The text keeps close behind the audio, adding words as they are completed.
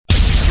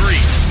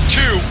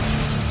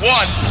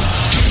one.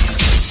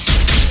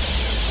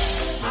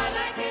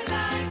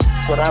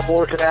 When I'm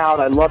working out,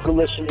 I love to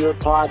listen to your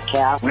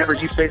podcast. Whenever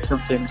you say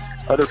something,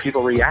 other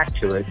people react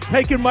to it.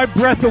 Taking my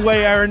breath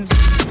away, Aaron.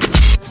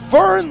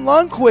 Vern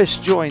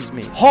Lundquist joins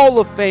me. Hall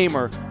of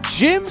Famer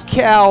Jim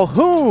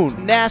Calhoun,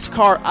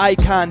 NASCAR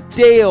icon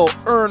Dale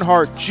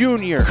Earnhardt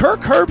Jr.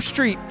 Kirk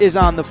Herbstreit is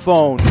on the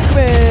phone.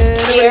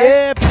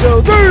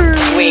 Episode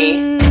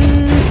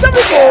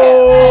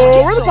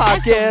 374 of the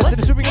podcast. It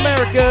is Sweeping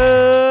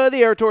America,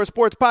 the Aaron Torres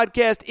Sports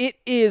Podcast. It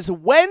is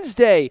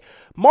Wednesday,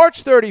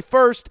 March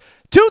 31st,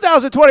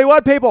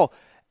 2021, people.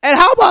 And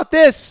how about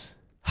this?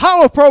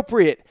 How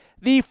appropriate.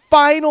 The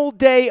final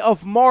day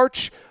of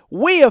March,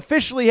 we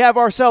officially have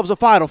ourselves a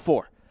Final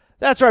Four.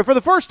 That's right, for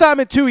the first time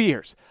in 2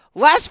 years.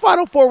 Last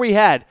Final Four we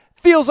had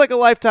feels like a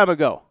lifetime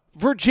ago.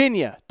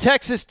 Virginia,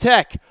 Texas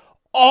Tech,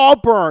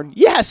 Auburn,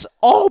 yes,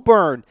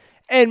 Auburn,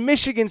 and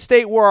Michigan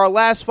State were our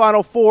last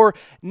Final Four.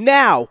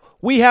 Now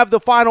we have the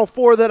Final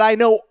Four that I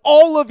know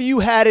all of you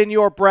had in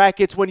your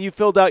brackets when you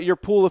filled out your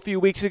pool a few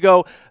weeks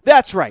ago.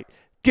 That's right,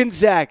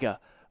 Gonzaga,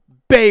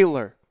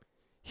 Baylor,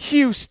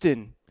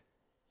 Houston,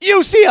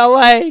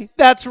 UCLA,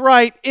 that's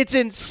right. It's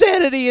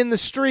insanity in the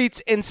streets,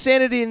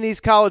 insanity in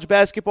these college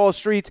basketball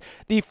streets.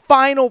 The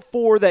Final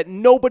Four that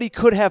nobody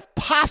could have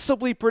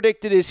possibly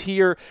predicted is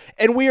here,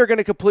 and we are going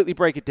to completely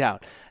break it down.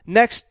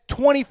 Next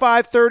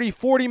 25, 30,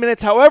 40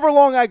 minutes, however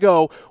long I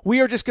go, we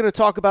are just going to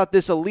talk about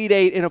this Elite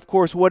Eight and, of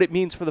course, what it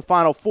means for the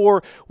Final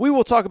Four. We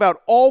will talk about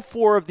all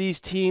four of these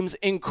teams,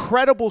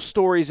 incredible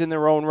stories in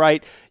their own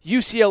right.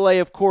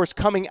 UCLA, of course,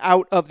 coming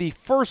out of the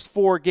first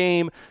four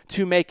game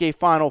to make a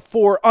Final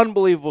Four.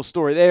 Unbelievable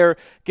story there.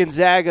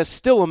 Gonzaga,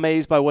 still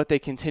amazed by what they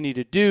continue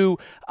to do.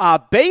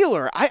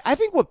 Baylor, I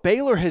think what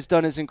Baylor has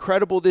done is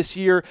incredible this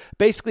year.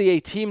 Basically a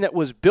team that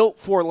was built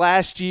for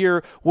last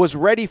year, was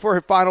ready for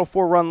a Final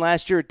Four run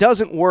last year. It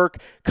doesn't work,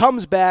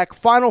 comes back,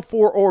 Final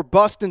Four or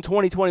bust in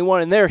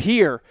 2021, and they're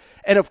here.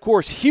 And, of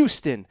course,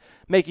 Houston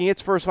making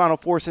its first Final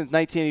Four since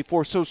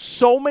 1984.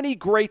 So many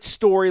great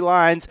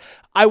storylines.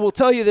 I will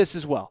tell you this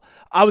as well.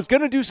 I was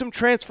going to do some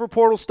transfer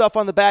portal stuff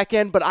on the back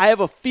end, but I have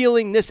a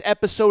feeling this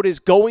episode is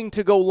going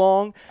to go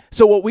long.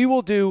 So what we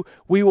will do,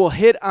 we will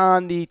hit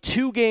on the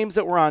two games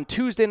that were on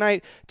Tuesday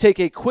night, take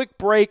a quick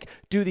break,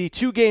 do the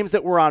two games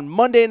that were on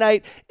Monday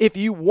night. If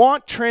you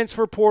want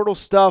transfer portal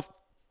stuff,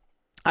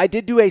 I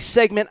did do a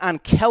segment on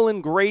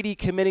Kellen Grady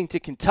committing to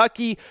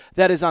Kentucky.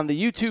 That is on the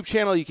YouTube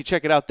channel. You can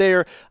check it out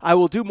there. I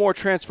will do more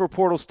transfer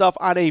portal stuff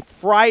on a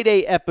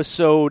Friday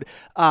episode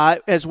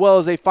as well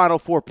as a Final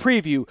Four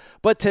preview.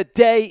 But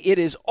today it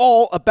is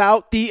all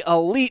about the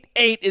Elite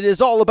Eight. It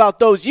is all about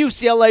those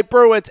UCLA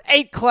Bruins.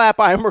 8 clap.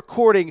 I am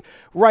recording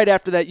right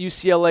after that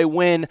UCLA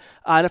win.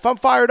 And if I'm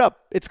fired up,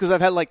 it's because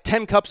I've had like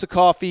 10 cups of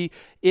coffee.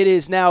 It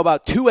is now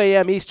about 2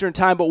 a.m. Eastern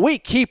time, but we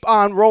keep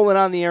on rolling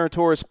on the Aaron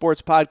Torres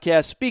Sports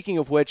Podcast. Speaking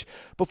of which,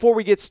 before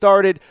we get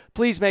started,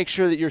 please make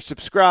sure that you're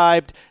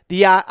subscribed.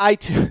 The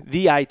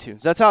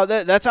iTunes.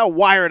 That's how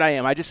wired I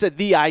am. I just said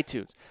the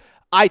iTunes.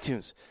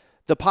 iTunes,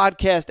 the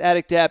Podcast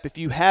Addict app. If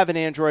you have an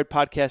Android,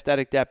 Podcast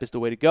Addict app is the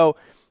way to go.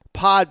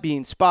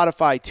 Podbean,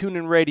 Spotify,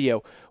 TuneIn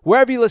Radio.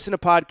 Wherever you listen to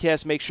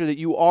podcasts, make sure that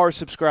you are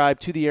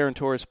subscribed to the Aaron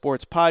Torres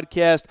Sports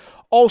Podcast.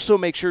 Also,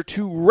 make sure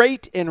to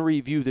rate and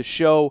review the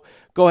show.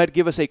 Go ahead,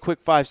 give us a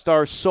quick 5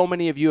 stars. So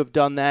many of you have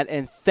done that,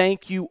 and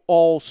thank you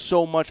all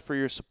so much for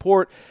your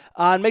support.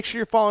 And make sure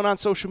you're following on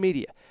social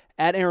media,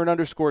 at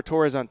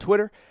Aaron_Torres on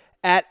Twitter,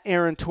 at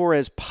Aaron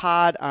Torres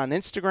Pod on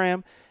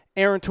Instagram,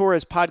 Aaron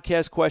Torres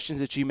Podcast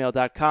Questions at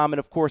gmail.com. And,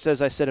 of course,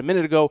 as I said a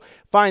minute ago,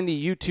 find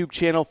the YouTube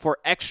channel for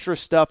extra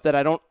stuff that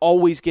I don't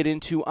always get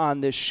into on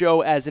this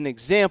show. As an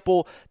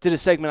example, did a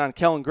segment on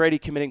Kellen Grady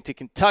committing to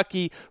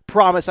Kentucky.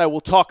 Promise I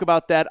will talk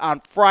about that on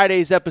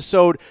Friday's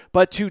episode.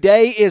 But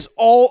today is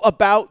all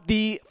about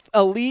the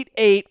Elite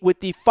Eight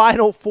with the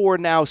Final Four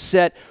now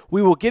set.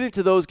 We will get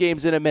into those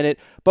games in a minute,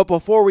 but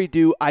before we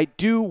do, I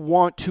do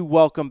want to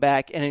welcome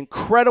back an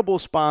incredible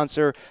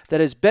sponsor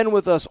that has been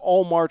with us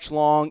all March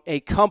long, a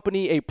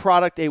company, a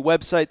product, a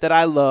website that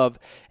I love,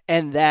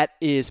 and that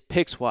is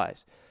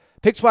Pickswise.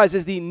 Pickswise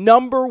is the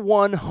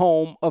 #1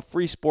 home of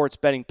free sports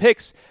betting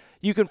picks.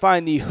 You can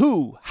find the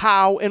who,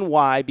 how, and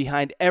why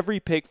behind every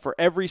pick for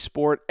every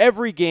sport,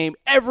 every game,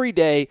 every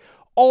day,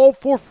 all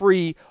for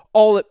free,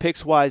 all at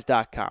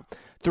Pickswise.com.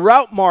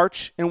 Throughout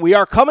March, and we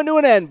are coming to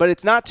an end, but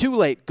it's not too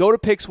late. Go to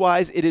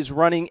Pickswise. It is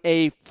running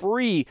a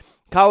free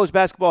college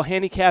basketball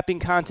handicapping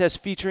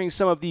contest featuring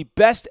some of the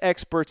best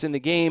experts in the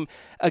game.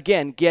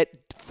 Again,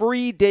 get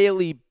free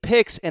daily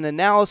picks and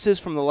analysis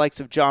from the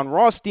likes of John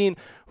Rothstein,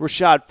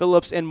 Rashad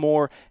Phillips, and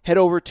more. Head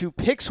over to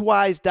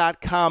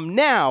Pickswise.com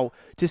now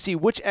to see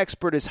which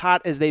expert is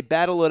hot as they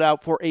battle it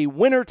out for a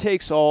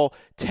winner-takes-all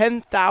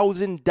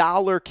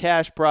 $10,000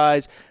 cash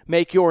prize.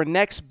 Make your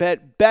next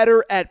bet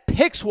better at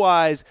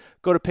Pickswise.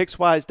 Go to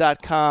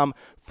Pickswise.com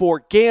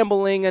for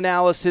gambling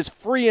analysis,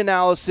 free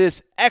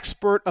analysis,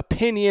 expert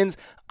opinions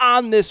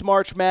on this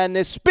March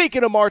Madness.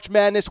 Speaking of March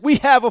Madness, we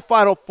have a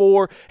Final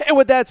Four. And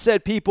with that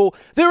said, people,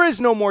 there is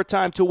no more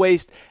time to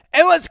waste.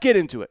 And let's get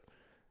into it.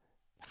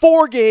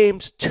 4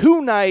 games,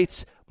 2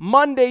 nights,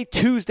 Monday,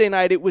 Tuesday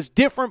night. It was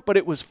different, but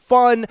it was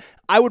fun.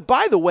 I would,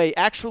 by the way,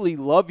 actually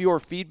love your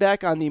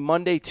feedback on the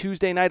Monday,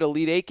 Tuesday night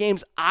Elite Eight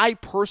games. I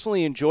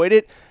personally enjoyed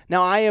it.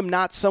 Now, I am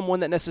not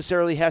someone that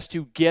necessarily has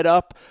to get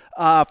up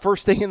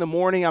first thing in the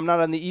morning. I'm not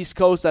on the East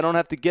Coast. I don't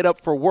have to get up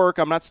for work.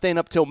 I'm not staying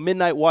up till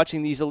midnight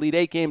watching these Elite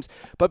Eight games.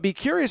 But be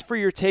curious for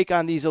your take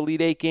on these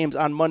Elite Eight games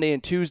on Monday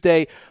and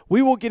Tuesday.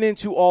 We will get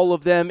into all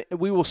of them.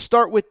 We will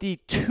start with the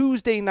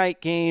Tuesday night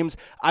games.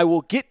 I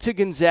will get to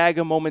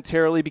Gonzaga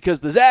momentarily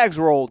because the Zags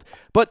rolled.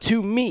 But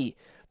to me,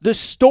 the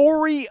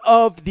story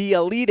of the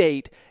Elite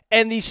Eight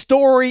and the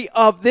story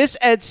of this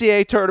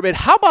NCAA tournament,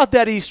 how about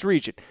that East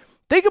region?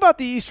 Think about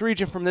the East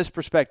region from this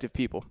perspective,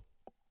 people.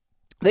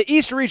 The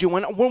East region,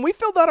 when we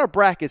filled out our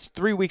brackets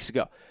 3 weeks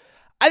ago,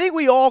 I think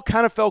we all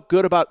kind of felt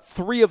good about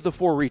 3 of the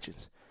 4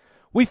 regions.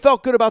 We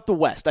felt good about the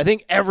West. I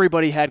think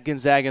everybody had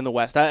Gonzaga in the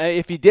West.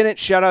 If you didn't,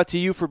 shout out to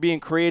you for being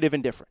creative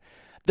and different.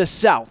 The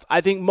South, I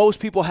think most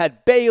people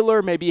had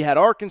Baylor, maybe you had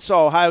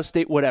Arkansas, Ohio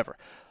State, whatever.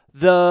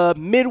 The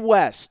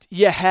Midwest,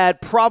 you had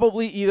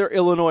probably either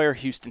Illinois or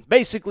Houston.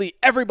 Basically,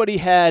 everybody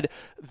had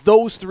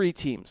those 3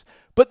 teams.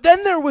 But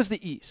then there was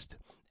the East.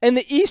 And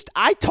the East,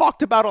 I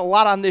talked about a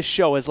lot on this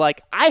show as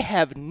like, I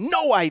have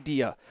no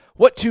idea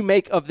what to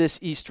make of this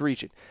East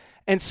region.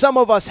 And some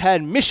of us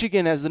had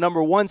Michigan as the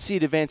number 1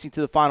 seed advancing to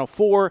the Final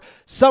Four.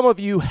 Some of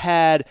you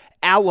had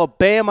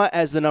Alabama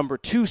as the number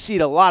 2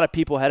 seed. A lot of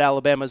people had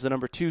Alabama as the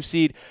number 2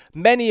 seed.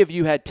 Many of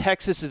you had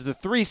Texas as the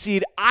 3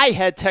 seed. I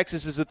had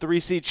Texas as the 3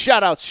 seed.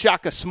 Shout out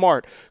Shaka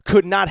Smart.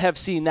 Could not have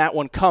seen that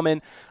one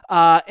coming.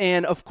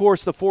 And, of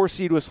course, the 4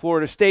 seed was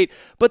Florida State.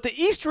 But the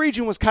East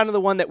region was kind of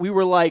the one that we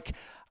were like,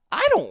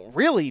 I don't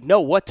really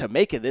know what to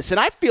make of this, and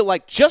I feel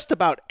like just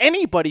about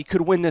anybody could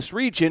win this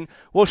region.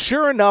 Well,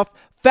 sure enough,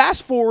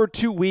 fast forward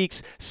 2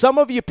 weeks, some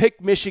of you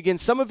picked Michigan,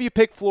 some of you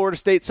picked Florida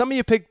State, some of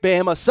you picked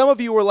Bama, some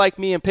of you were like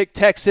me and picked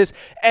Texas,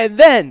 and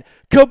then,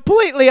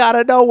 completely out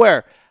of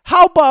nowhere,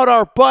 how about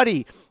our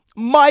buddy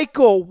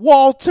Michael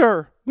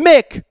Walter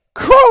Mick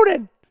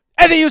Cronin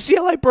and the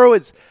UCLA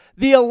Bruins,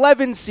 the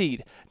 11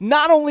 seed.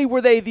 Not only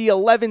were they the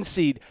 11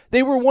 seed,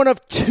 they were one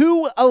of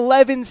 2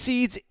 11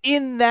 seeds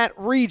in that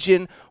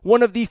region,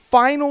 one of the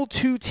final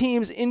 2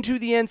 teams into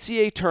the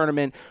NCAA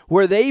tournament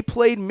where they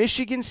played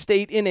Michigan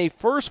State in a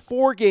first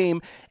 4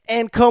 game,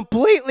 and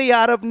completely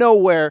out of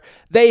nowhere,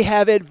 they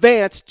have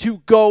advanced to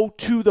go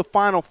to the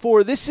Final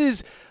Four. This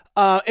is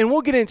and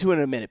we'll get into it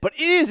in a minute, but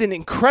it is an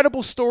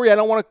incredible story. I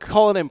don't want to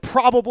call it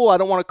improbable. I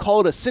don't want to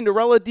call it a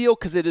Cinderella deal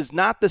because it is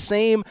not the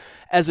same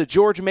as a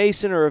George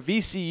Mason or a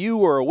VCU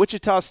or a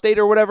Wichita State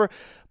or whatever,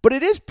 but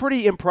it is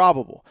pretty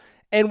improbable.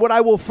 And what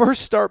I will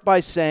first start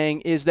by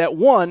saying is that,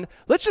 one,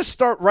 let's just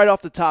start right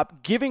off the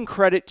top, giving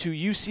credit to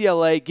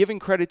UCLA, giving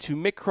credit to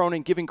Mick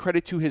Cronin, giving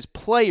credit to his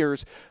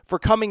players for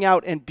coming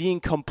out and being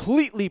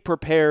completely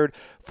prepared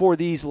for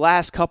these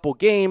last couple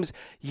games.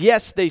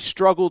 Yes, they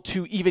struggled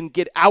to even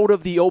get out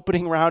of the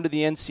opening round of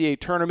the NCAA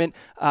tournament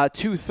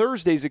 2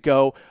 Thursdays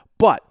ago,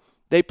 but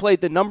they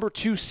played the number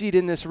 2 seed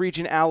in this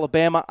region,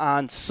 Alabama,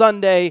 on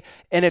Sunday.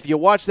 And if you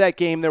watch that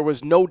game, there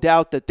was no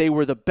doubt that they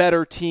were the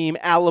better team.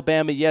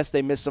 Alabama, yes,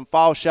 they missed some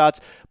foul shots,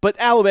 but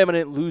Alabama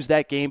didn't lose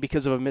that game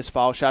because of a missed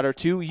foul shot or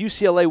 2.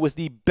 UCLA was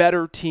the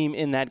better team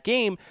in that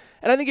game.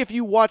 And I think if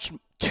you watch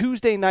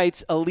Tuesday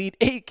night's Elite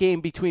Eight game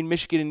between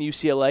Michigan and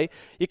UCLA,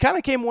 you kind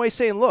of came away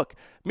saying, look,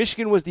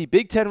 Michigan was the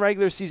Big Ten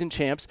regular season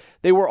champs.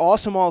 They were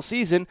awesome all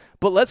season,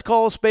 but let's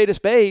call a spade a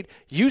spade.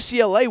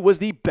 UCLA was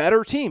the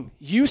better team.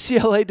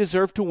 UCLA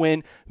deserved to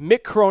win.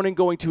 Mick Cronin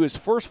going to his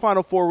first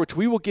Final Four, which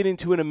we will get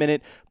into in a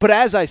minute. But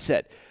as I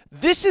said,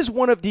 this is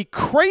one of the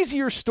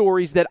crazier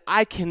stories that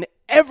I can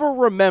ever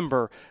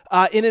remember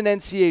in an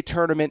NCAA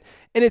tournament,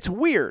 and it's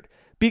weird,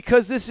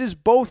 because this is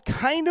both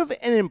kind of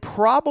an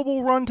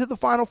improbable run to the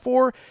Final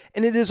Four,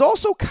 and it is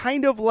also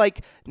kind of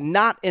like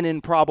not an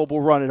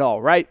improbable run at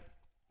all, right?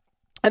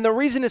 And the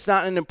reason it's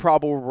not an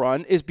improbable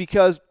run is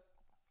because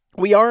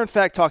we are, in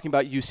fact, talking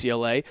about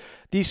UCLA,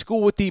 the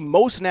school with the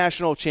most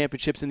national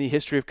championships in the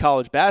history of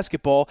college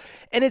basketball,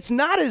 and it's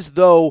not as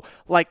though,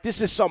 like,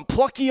 this is some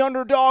plucky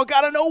underdog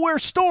out of nowhere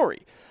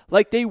story.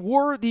 Like, they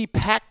were the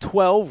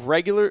Pac-12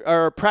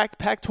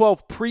 Pac-12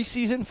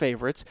 preseason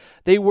favorites.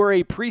 They were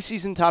a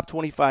preseason top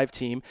 25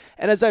 team.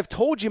 And as I've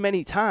told you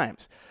many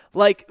times,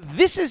 like,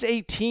 this is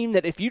a team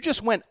that if you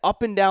just went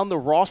up and down the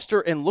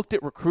roster and looked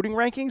at recruiting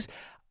rankings,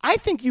 I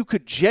think you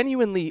could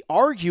genuinely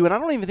argue, and I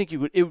don't even think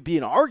it would be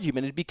an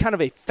argument, it'd be kind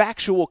of a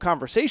factual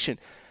conversation.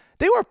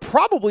 They were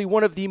probably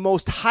one of the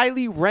most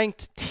highly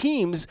ranked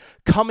teams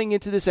coming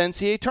into this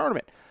NCAA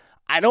tournament.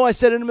 I know I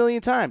said it a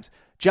million times.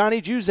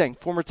 Johnny Juzang,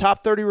 former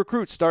top 30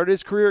 recruit, started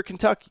his career at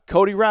Kentucky.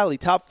 Cody Riley,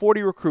 top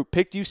 40 recruit,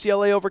 picked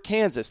UCLA over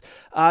Kansas.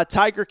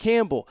 Tiger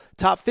Campbell,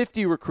 top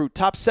 50 recruit,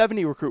 top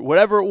 70 recruit,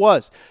 whatever it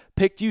was,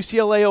 picked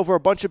UCLA over a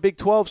bunch of Big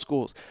 12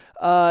 schools.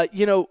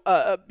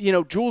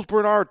 Jules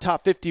Bernard,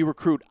 top 50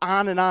 recruit,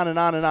 on and on and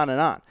on and on and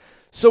on.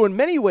 So in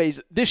many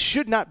ways, this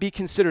should not be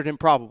considered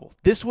improbable.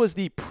 This was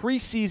the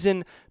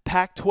preseason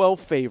Pac-12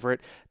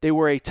 favorite. They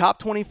were a top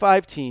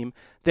 25 team.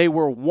 They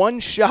were one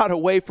shot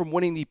away from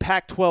winning the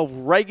Pac-12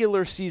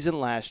 regular season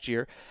last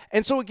year.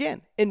 And so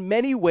again, in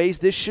many ways,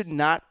 this should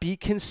not be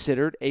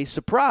considered a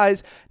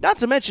surprise. Not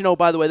to mention, oh,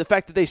 by the way, the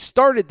fact that they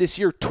started this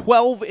year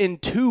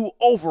 12-2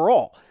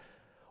 overall.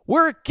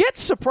 Where it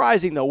gets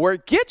surprising, though, where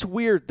it gets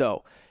weird,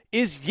 though,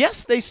 is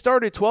yes, they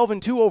started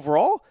 12-2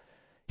 overall.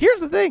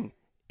 Here's the thing.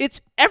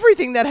 It's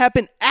everything that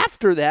happened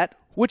after that,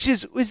 which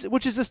is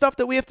the stuff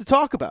that we have to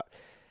talk about.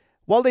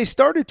 While they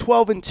started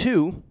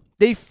 12-2,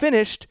 they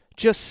finished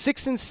just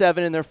 6-7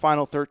 in their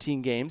final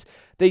 13 games.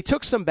 They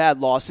took some bad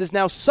losses.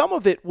 Now, some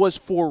of it was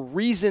for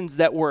reasons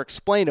that were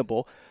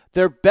explainable.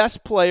 Their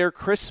best player,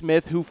 Chris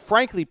Smith, who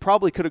frankly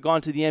probably could have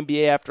gone to the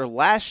NBA after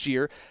last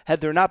year,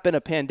 had there not been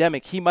a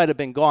pandemic, he might have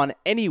been gone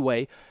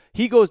anyway.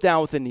 He goes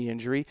down with a knee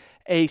injury.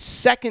 A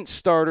second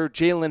starter,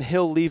 Jalen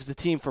Hill, leaves the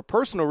team for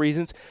personal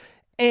reasons.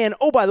 And,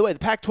 oh, by the way, the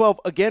Pac-12,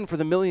 again, for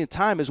the millionth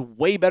time, is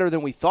way better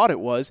than we thought it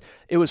was.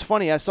 It was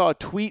funny. I saw a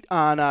tweet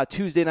on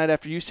Tuesday night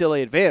after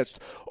UCLA advanced.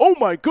 Oh,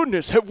 my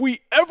goodness, have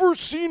we ever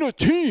seen a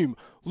team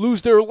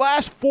lose their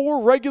last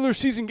 4 regular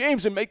season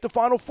games and make the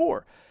Final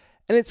Four?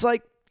 And it's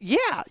like,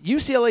 yeah,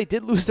 UCLA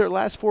did lose their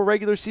last 4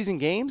 regular season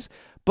games,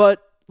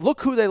 but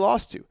look who they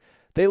lost to.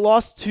 They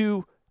lost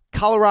to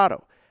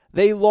Colorado.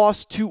 They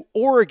lost to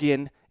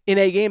Oregon in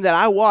a game that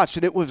I watched,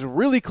 and it was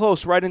really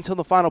close right until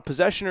the final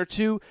possession or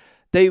two.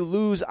 They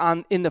lose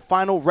in the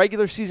final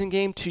regular season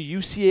game to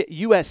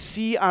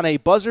USC on a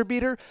buzzer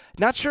beater.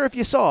 Not sure if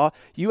you saw.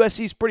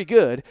 USC's pretty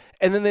good.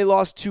 And then they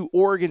lost to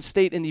Oregon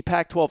State in the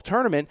Pac-12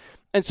 tournament.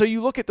 And so you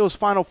look at those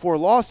final 4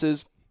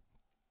 losses,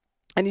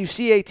 and you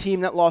see a team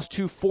that lost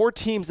to 4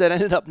 teams that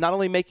ended up not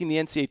only making the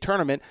NCAA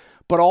tournament,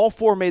 but all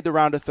 4 made the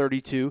round of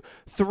 32.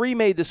 3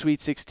 made the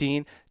Sweet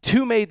 16.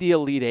 2 made the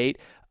Elite 8.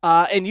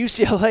 And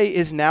UCLA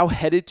is now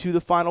headed to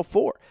the Final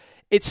Four.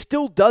 It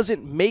still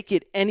doesn't make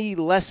it any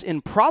less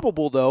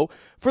improbable, though,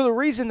 for the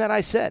reason that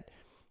I said.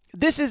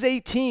 This is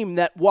a team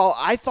that, while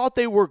I thought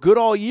they were good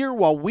all year,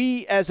 while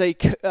we as a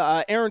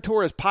Aaron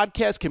Torres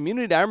podcast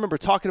community, I remember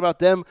talking about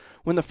them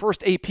when the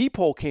first AP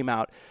poll came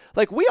out,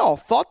 like we all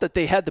thought that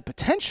they had the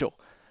potential.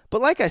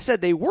 But like I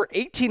said, they were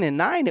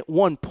 18-9 at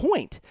one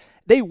point.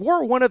 They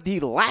were one of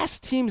the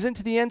last teams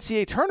into the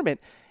NCAA tournament.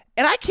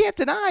 And I can't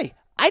deny,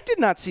 I did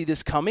not see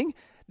this coming.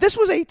 This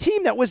was a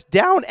team that was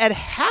down at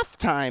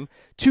halftime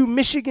to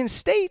Michigan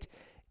State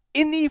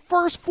in the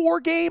first 4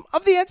 game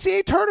of the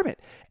NCAA tournament.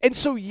 And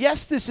so,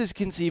 yes, this is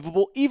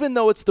conceivable, even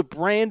though it's the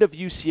brand of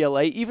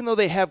UCLA, even though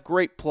they have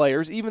great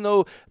players, even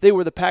though they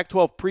were the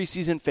Pac-12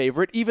 preseason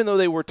favorite, even though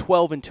they were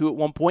 12-2 at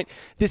one point,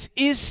 this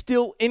is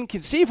still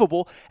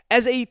inconceivable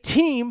as a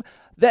team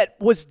that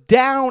was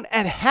down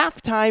at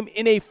halftime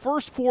in a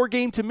first 4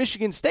 game to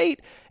Michigan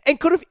State and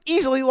could have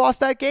easily lost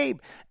that game.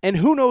 And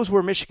who knows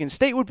where Michigan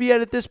State would be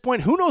at this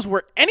point? Who knows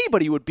where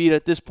anybody would be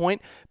at this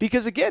point?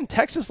 Because, again,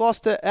 Texas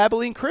lost to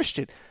Abilene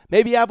Christian.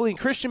 Maybe Abilene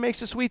Christian makes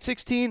the Sweet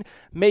 16.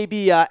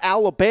 Maybe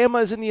Alabama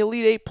is in the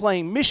Elite 8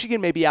 playing Michigan.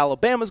 Maybe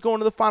Alabama's going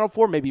to the Final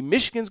Four. Maybe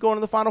Michigan's going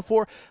to the Final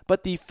Four.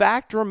 But the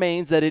fact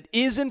remains that it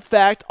is, in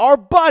fact, our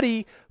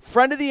buddy,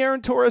 friend of the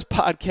Aaron Torres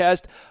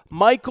podcast,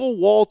 Michael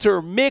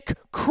Walter, Mick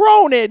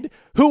Cronin,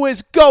 who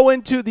is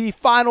going to the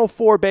Final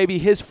Four, baby,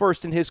 his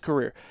first in his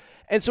career.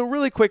 And so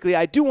really quickly,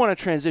 I do want to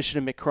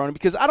transition to Mick Cronin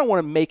because I don't want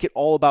to make it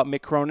all about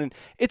Mick Cronin.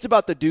 It's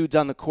about the dudes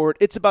on the court.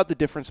 It's about the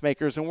difference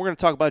makers. And we're going to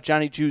talk about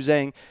Johnny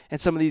Juzang and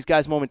some of these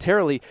guys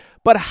momentarily.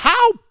 But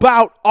how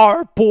about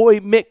our boy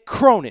Mick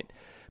Cronin?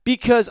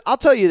 Because I'll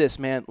tell you this,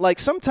 man. Like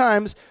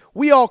sometimes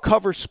we all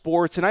cover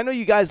sports, and I know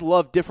you guys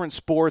love different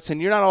sports, and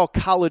you're not all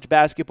college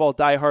basketball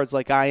diehards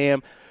like I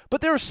am.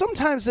 But there are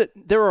sometimes that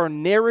there are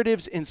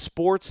narratives in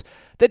sports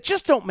that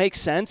just don't make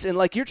sense, and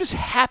like you're just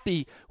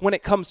happy when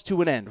it comes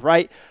to an end,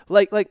 right?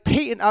 Like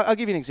Peyton, I'll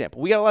give you an example.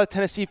 We got a lot of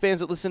Tennessee fans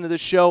that listen to this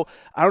show.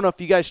 I don't know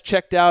if you guys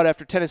checked out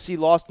after Tennessee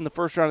lost in the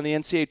first round of the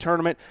NCAA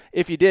tournament.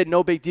 If you did,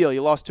 no big deal.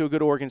 You lost to a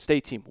good Oregon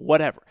State team,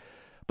 whatever.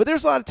 But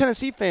there's a lot of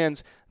Tennessee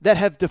fans that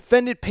have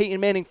defended Peyton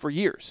Manning for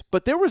years.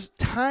 But there was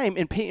time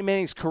in Peyton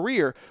Manning's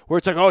career where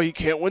it's like, oh, he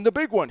can't win the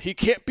big one. He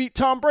can't beat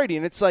Tom Brady.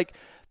 And it's like,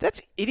 that's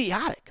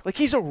idiotic. Like,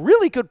 he's a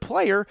really good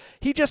player.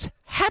 He just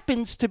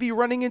happens to be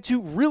running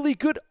into really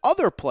good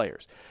other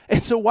players.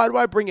 And so why do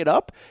I bring it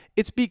up?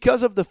 It's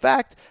because of the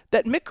fact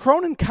that Mick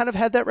Cronin kind of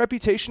had that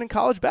reputation in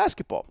college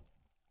basketball.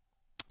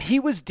 He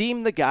was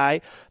deemed the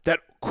guy that,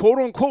 quote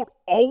unquote,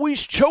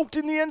 always choked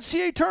in the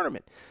NCAA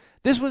tournament.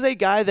 This was a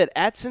guy that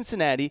at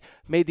Cincinnati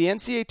made the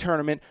NCAA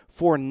tournament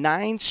for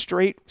 9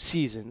 straight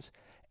seasons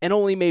and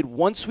only made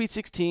 1 Sweet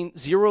 16,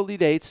 0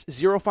 Elite 8s,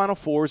 0 Final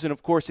Fours. And,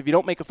 of course, if you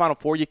don't make a Final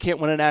Four, you can't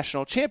win a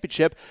national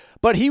championship.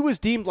 But he was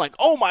deemed like,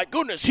 oh, my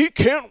goodness, he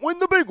can't win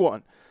the big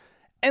one.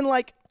 And,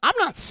 like, I'm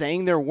not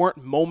saying there weren't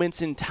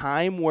moments in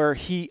time where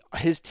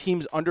his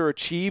teams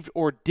underachieved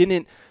or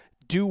didn't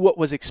do what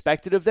was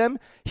expected of them.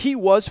 He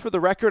was, for the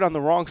record, on the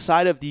wrong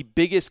side of the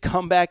biggest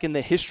comeback in the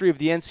history of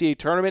the NCAA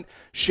tournament.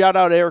 Shout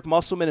out Eric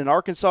Musselman in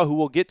Arkansas, who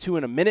we'll get to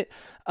in a minute.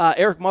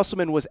 Eric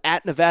Musselman was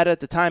at Nevada at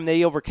the time.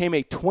 They overcame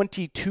a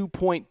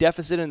 22-point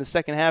deficit in the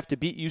second half to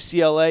beat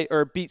UCLA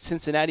or beat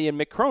Cincinnati and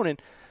Mick Cronin.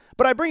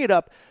 But I bring it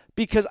up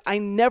because I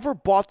never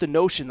bought the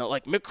notion that,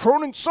 like, Mick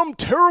Cronin's some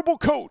terrible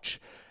coach.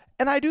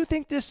 And I do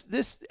think this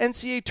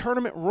NCAA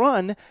tournament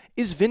run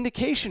is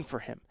vindication for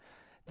him.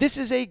 This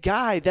is a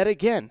guy that,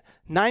 again,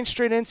 9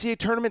 straight NCAA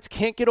tournaments,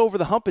 can't get over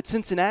the hump at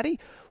Cincinnati.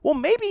 Well,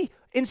 maybe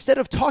instead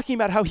of talking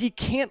about how he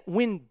can't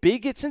win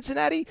big at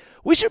Cincinnati,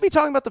 we should be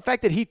talking about the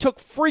fact that he took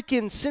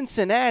freaking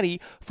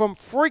Cincinnati from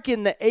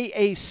freaking the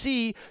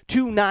AAC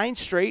to 9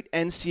 straight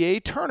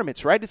NCAA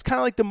tournaments, right? It's kind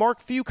of like the Mark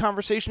Few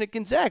conversation at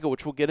Gonzaga,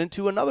 which we'll get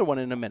into another one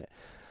in a minute.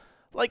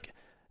 Like,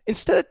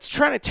 instead of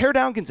trying to tear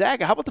down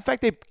Gonzaga, how about the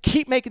fact they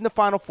keep making the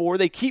Final Four,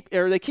 they keep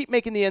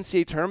making the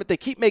NCAA tournament, they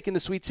keep making the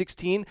Sweet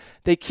 16,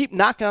 they keep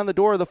knocking on the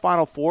door of the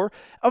Final Four.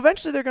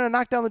 Eventually, they're going to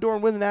knock down the door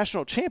and win the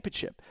national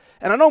championship.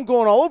 And I know I'm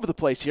going all over the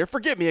place here,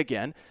 forgive me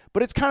again,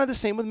 but it's kind of the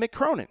same with Mick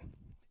Cronin.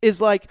 Is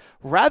like,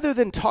 rather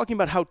than talking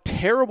about how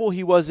terrible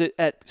he was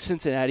at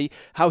Cincinnati,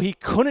 how he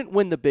couldn't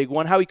win the big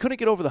one, how he couldn't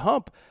get over the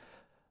hump,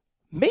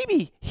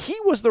 maybe he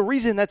was the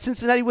reason that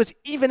Cincinnati was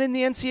even in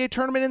the NCAA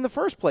tournament in the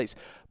first place.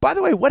 By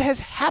the way, what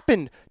has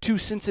happened to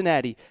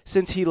Cincinnati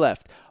since he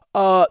left?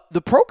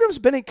 The program's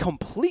been a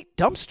complete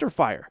dumpster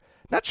fire.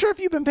 Not sure if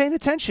you've been paying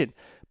attention,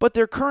 but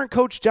their current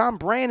coach, John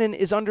Brannon,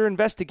 is under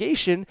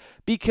investigation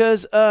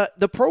because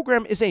the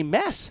program is a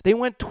mess. They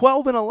went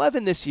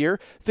 12-11 this year,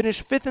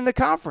 finished 5th in the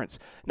conference.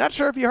 Not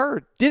sure if you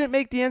heard. Didn't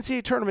make the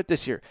NCAA tournament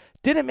this year.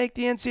 Didn't make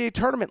the NCAA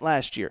tournament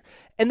last year.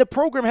 And the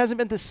program hasn't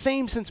been the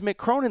same since Mick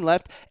Cronin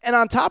left. And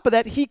on top of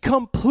that, he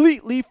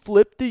completely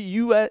flipped the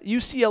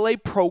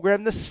UCLA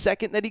program the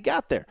second that he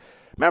got there.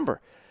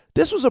 Remember,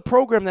 this was a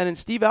program that in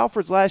Steve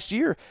Alford's last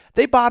year,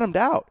 they bottomed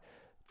out.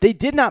 They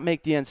did not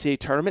make the NCAA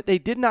tournament. They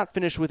did not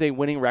finish with a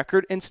winning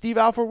record, and Steve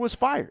Alford was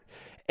fired.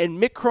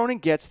 And Mick Cronin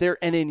gets there,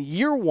 and in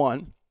year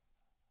one,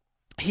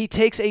 he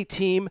takes a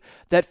team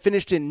that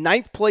finished in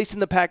 9th place in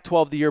the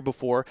Pac-12 the year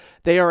before.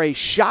 They are a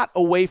shot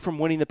away from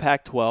winning the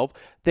Pac-12.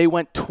 They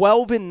went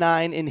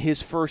 12-9 in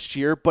his first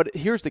year, but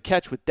here's the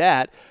catch with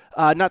that.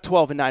 Not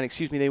 12-9,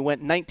 excuse me. They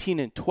went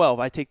 19-12.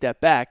 I take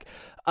that back.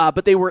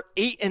 But they were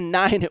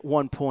 8-9 at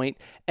one point,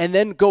 and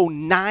then go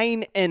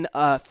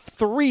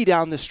 9-3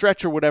 down the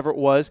stretch or whatever it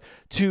was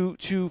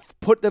to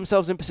put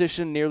themselves in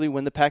position to nearly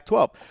win the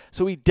Pac-12.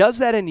 So he does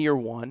that in year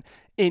one.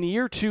 In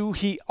year two,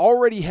 he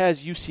already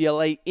has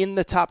UCLA in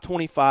the top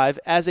 25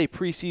 as a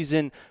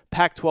preseason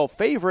Pac-12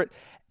 favorite.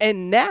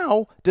 And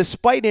now,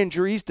 despite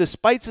injuries,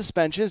 despite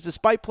suspensions,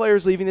 despite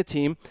players leaving the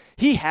team,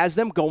 he has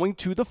them going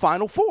to the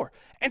Final Four.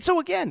 And so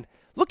again,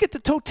 look at the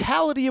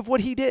totality of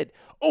what he did.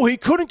 Oh, he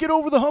couldn't get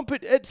over the hump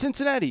at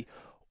Cincinnati.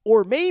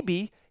 Or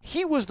maybe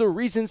he was the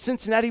reason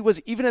Cincinnati was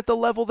even at the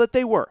level that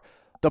they were.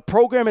 The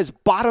program has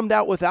bottomed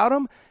out without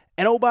him.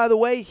 And oh, by the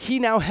way, he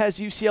now has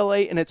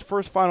UCLA in its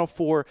first Final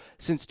Four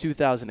since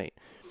 2008.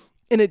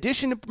 In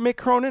addition to Mick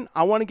Cronin,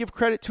 I want to give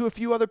credit to a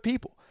few other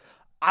people.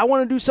 I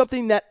want to do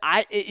something that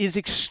is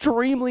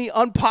extremely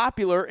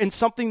unpopular and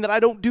something that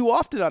I don't do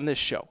often on this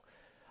show.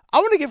 I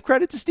want to give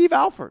credit to Steve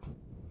Alford.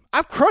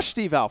 I've crushed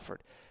Steve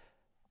Alford.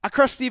 I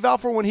crushed Steve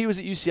Alford when he was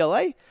at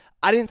UCLA.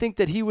 I didn't think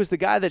that he was the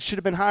guy that should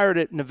have been hired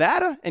at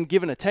Nevada and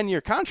given a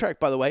 10-year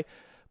contract, by the way.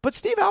 But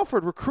Steve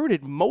Alford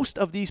recruited most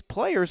of these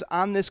players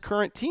on this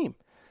current team.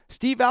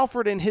 Steve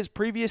Alford and his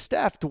previous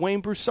staff,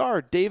 Dwayne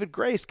Broussard, David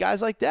Grace,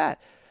 guys like that.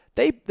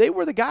 They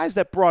were the guys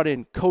that brought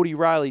in Cody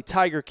Riley,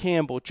 Tiger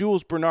Campbell,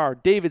 Jules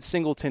Bernard, David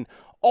Singleton,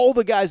 all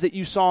the guys that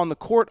you saw on the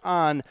court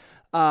on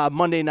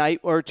Monday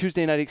night, or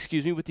Tuesday night,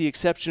 with the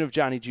exception of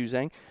Johnny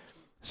Juzang.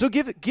 So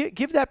give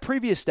that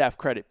previous staff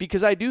credit,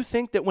 because I do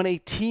think that when a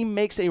team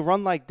makes a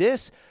run like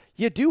this,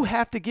 you do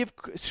have to give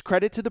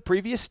credit to the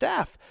previous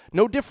staff.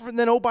 No different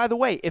than, oh, by the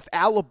way, if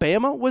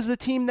Alabama was the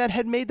team that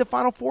had made the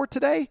Final Four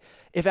today,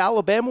 if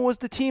Alabama was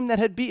the team that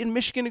had beaten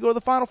Michigan to go to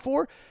the Final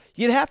Four,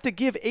 you'd have to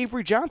give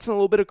Avery Johnson a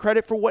little bit of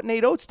credit for what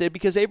Nate Oates did,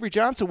 because Avery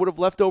Johnson would have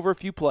left over a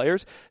few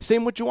players.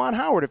 Same with Juwan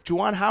Howard. If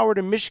Juwan Howard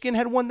and Michigan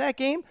had won that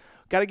game,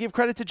 got to give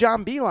credit to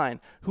John Beilein,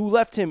 who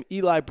left him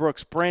Eli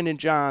Brooks, Brandon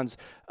Johns,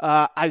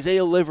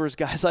 Isaiah Livers,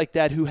 guys like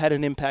that who had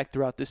an impact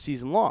throughout this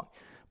season long.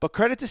 But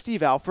credit to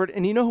Steve Alford,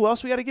 and you know who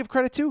else we got to give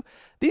credit to?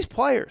 These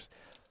players.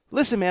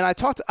 Listen, man,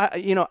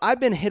 I've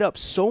been hit up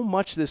so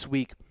much this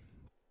week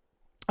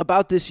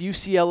about this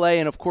UCLA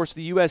and, of course,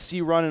 the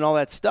USC run and all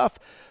that stuff.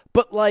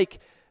 But,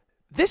 like,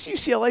 this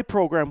UCLA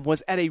program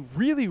was at a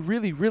really,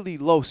 really, really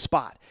low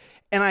spot.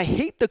 And I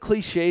hate the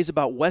cliches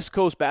about West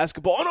Coast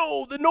basketball. Oh,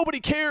 no, that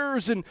nobody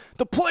cares, and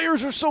the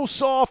players are so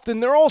soft,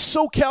 and they're all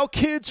SoCal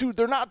kids who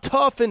they're not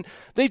tough, and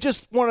they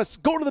just want to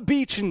go to the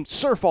beach and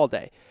surf all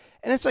day.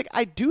 And it's like,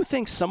 I do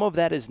think some of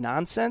that is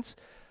nonsense,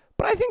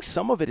 but I think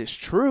some of it is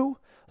true.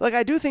 Like,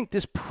 I do think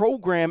this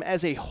program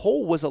as a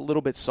whole was a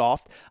little bit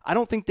soft. I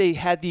don't think they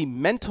had the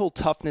mental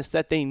toughness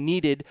that they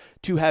needed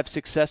to have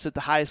success at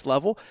the highest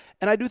level.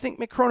 And I do think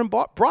Mick Cronin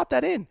brought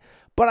that in.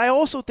 But I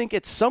also think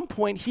at some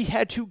point he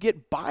had to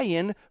get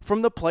buy-in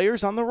from the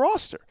players on the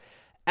roster.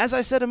 As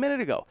I said a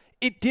minute ago,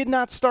 it did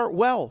not start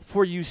well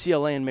for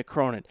UCLA and Mick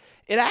Cronin.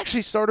 It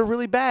actually started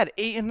really bad,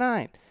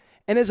 8-9.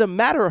 And as a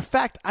matter of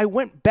fact, I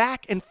went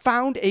back and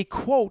found a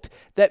quote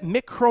that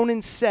Mick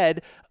Cronin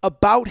said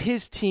about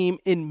his team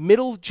in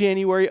middle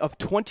January of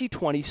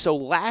 2020, so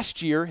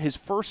last year, his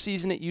first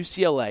season at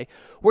UCLA,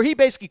 where he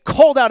basically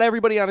called out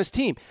everybody on his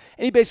team.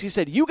 And he basically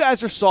said, you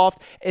guys are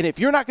soft, and if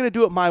you're not going to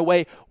do it my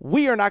way,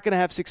 we are not going to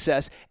have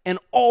success. And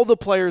all the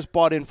players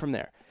bought in from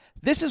there.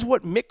 This is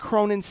what Mick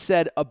Cronin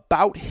said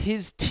about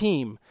his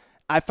team.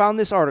 I found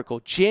this article,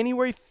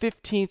 January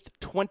 15th,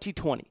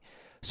 2020.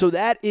 So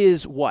that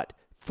is what?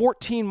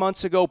 14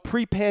 months ago,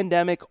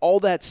 pre-pandemic,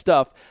 all that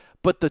stuff.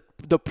 But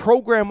the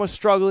program was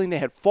struggling. They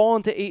had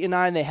fallen to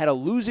 8-9. They had a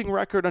losing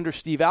record under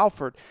Steve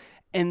Alford.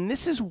 And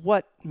this is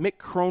what Mick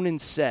Cronin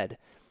said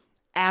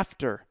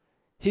after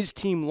his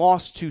team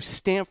lost to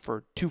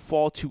Stanford to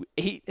fall to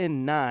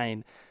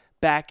 8-9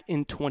 back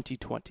in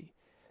 2020.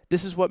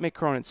 This is what Mick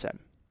Cronin said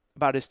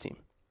about his team.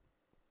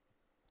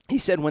 He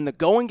said, when the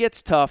going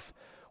gets tough,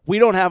 we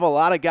don't have a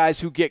lot of guys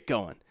who get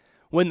going.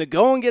 When the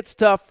going gets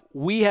tough,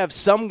 we have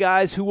some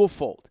guys who will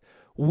fold.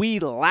 We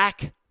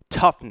lack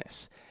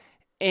toughness.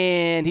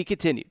 And he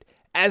continued,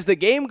 as the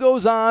game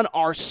goes on,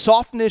 our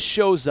softness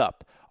shows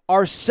up.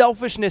 Our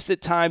selfishness at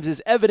times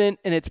is evident,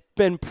 and it's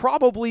been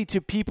probably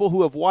to people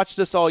who have watched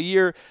us all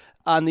year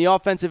on the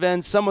offensive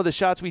end, some of the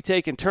shots we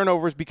take and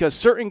turnovers because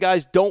certain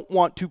guys don't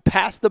want to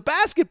pass the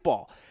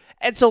basketball.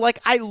 And so,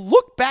 I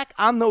look back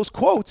on those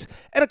quotes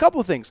and a couple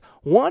of things.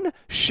 One,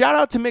 shout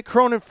out to Mick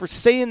Cronin for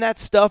saying that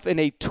stuff in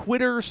a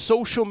Twitter,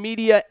 social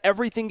media,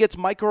 everything gets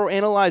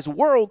microanalyzed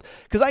world,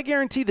 because I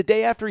guarantee the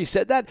day after he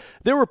said that,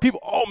 there were people,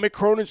 oh, Mick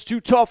Cronin's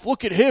too tough.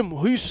 Look at him.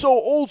 He's so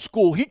old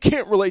school. He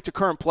can't relate to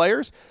current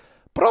players.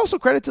 But also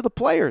credit to the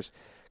players,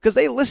 because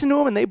they listened to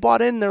him and they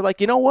bought in. And they're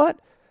like, you know what?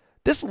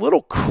 This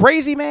little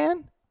crazy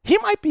man, he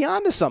might be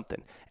onto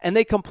something. And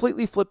they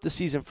completely flipped the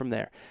season from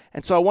there.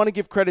 And so I want to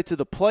give credit to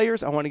the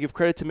players. I want to give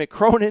credit to Mick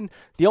Cronin.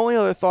 The only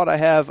other thought I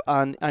have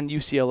on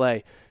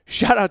UCLA,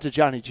 shout out to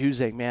Johnny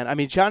Juzang, man. I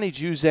mean, Johnny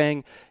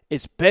Juzang,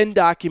 it's been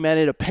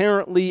documented.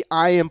 Apparently,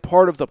 I am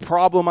part of the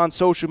problem on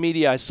social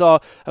media. I saw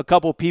a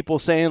couple people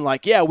saying,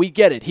 yeah, we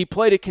get it. He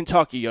played at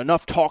Kentucky.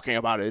 Enough talking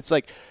about it. It's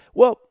like,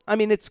 well, I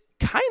mean, it's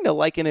kind of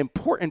like an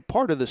important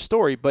part of the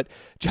story. But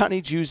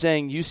Johnny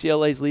Juzang,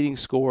 UCLA's leading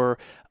scorer,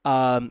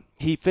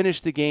 he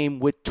finished the game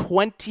with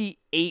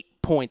 28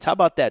 points. How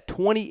about that?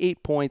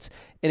 28 points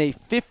in a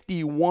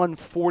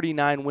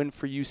 51-49 win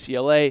for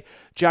UCLA.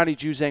 Johnny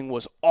Juzang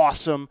was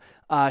awesome.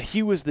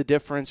 He was the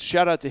difference.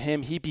 Shout out to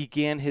him. He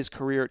began his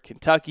career at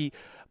Kentucky.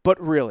 But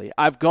really,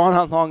 I've gone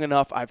on long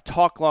enough. I've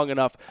talked long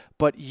enough.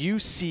 But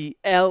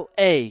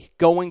UCLA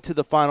going to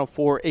the Final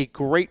Four, a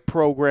great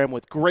program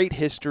with great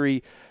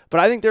history. But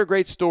I think they're a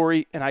great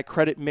story, and I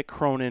credit Mick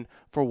Cronin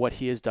for what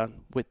he has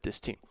done with this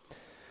team.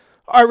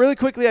 All right, really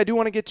quickly, I do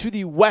want to get to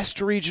the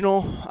West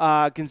Regional,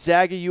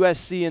 Gonzaga,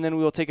 USC, and then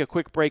we will take a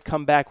quick break,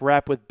 come back,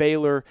 wrap with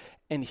Baylor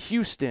and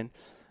Houston.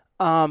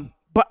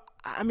 But,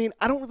 I mean,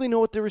 I don't really know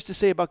what there is to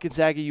say about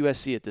Gonzaga,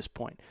 USC at this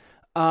point.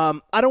 I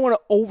don't want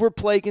to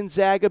overplay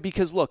Gonzaga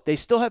because, look, they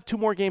still have 2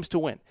 more games to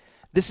win.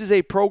 This is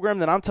a program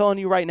that I'm telling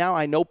you right now,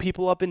 I know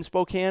people up in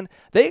Spokane,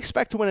 they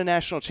expect to win a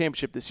national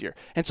championship this year.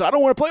 And so I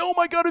don't want to play, oh,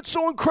 my God, it's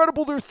so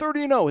incredible, they're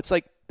 30-0. It's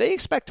like, they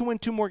expect to win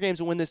 2 more games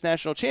and win this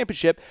national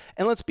championship.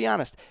 And let's be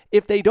honest,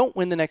 if they don't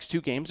win the next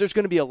 2 games, there's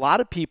going to be a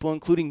lot of people,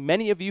 including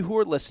many of you who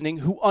are listening,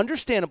 who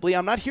understandably,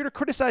 I'm not here to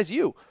criticize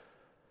you.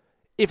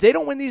 If they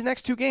don't win these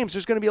next 2 games,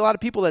 there's going to be a lot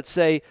of people that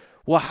say,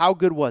 well, how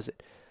good was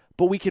it?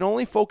 But we can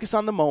only focus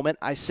on the moment.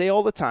 I say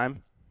all the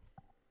time,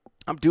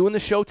 I'm doing the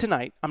show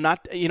tonight. I'm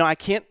not,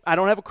 I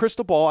don't have a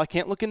crystal ball. I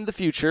can't look into the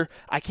future.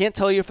 I can't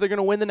tell you if they're going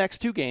to win the next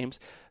 2 games.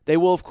 They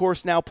will, of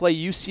course, now play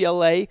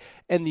UCLA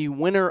and the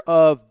winner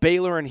of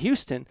Baylor and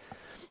Houston.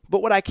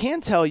 But what I can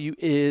tell you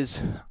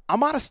is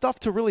I'm out of stuff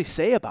to really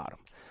say about them.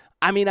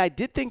 I mean, I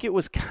did think it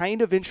was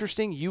kind of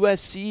interesting.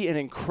 USC, an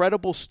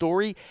incredible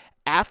story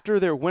after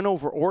their win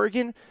over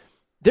Oregon.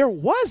 There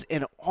was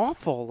an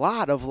awful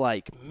lot of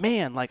I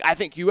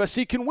think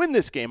USC can win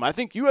this game. I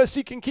think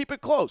USC can keep it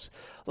close.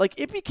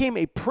 It became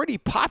a pretty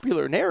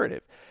popular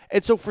narrative.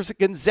 And so for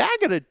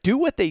Gonzaga to do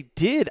what they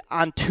did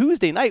on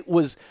Tuesday night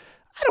was,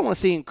 I don't want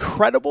to say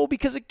incredible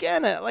because,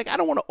 again, I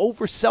don't want to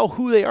oversell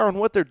who they are and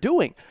what they're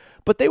doing.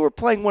 But they were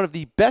playing one of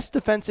the best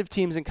defensive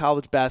teams in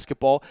college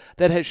basketball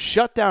that has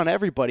shut down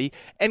everybody.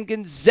 And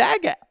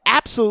Gonzaga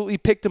absolutely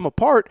picked them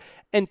apart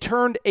and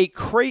turned a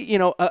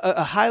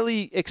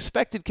highly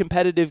expected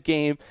competitive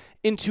game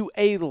into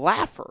a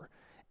laugher.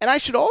 And I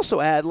should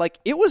also add,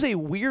 it was a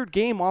weird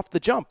game off the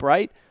jump,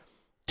 right?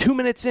 2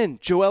 minutes in,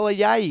 Joel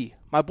Ayayi,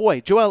 my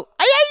boy, Joel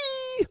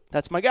Ayayi,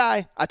 that's my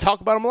guy. I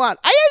talk about him a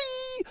lot.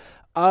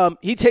 Ayayi!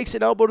 He takes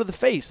an elbow to the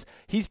face.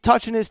 He's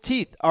touching his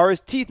teeth. Are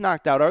his teeth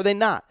knocked out? Are they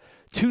not?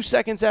 2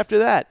 seconds after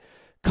that,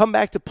 come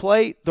back to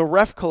play, the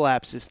ref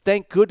collapses.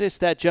 Thank goodness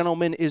that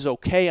gentleman is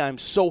okay. I'm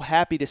so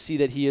happy to see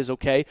that he is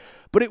okay.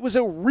 But it was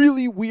a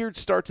really weird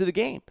start to the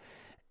game.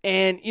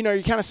 And,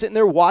 you're kind of sitting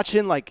there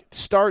watching,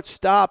 start,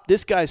 stop.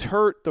 This guy's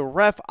hurt. The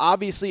ref,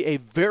 obviously a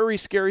very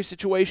scary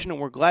situation, and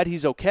we're glad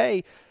he's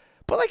okay.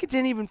 But, it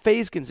didn't even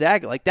faze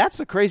Gonzaga. That's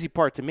the crazy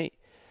part to me.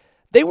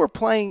 They were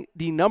playing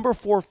the number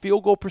 4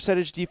 field goal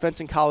percentage defense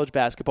in college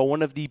basketball,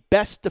 one of the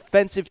best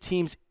defensive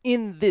teams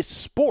in this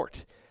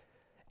sport,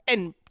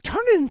 and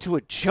turned it into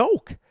a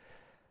joke.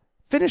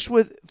 Finished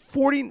with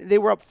 40. They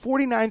were up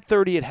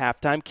 49-30 at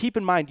halftime. Keep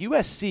in mind,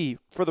 USC,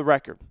 for the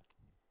record,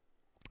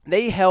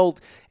 they held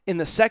in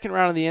the second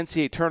round of the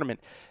NCAA tournament,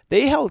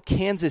 they held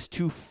Kansas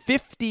to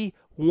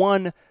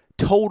 51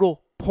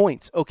 total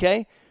points,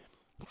 okay?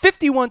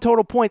 51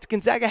 total points.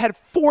 Gonzaga had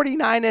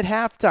 49 at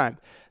halftime.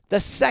 The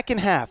second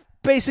half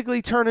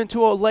basically turned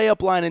into a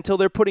layup line until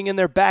they're putting in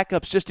their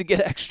backups just to get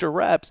extra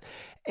reps.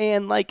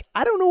 And,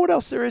 I don't know what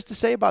else there is to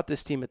say about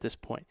this team at this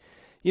point.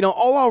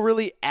 All I'll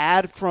really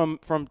add from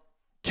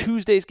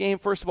Tuesday's game,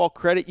 first of all,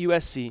 credit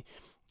USC.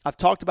 I've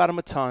talked about them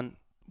a ton.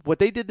 What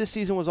they did this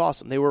season was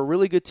awesome. They were a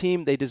really good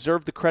team. They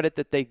deserved the credit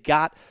that they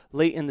got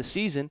late in the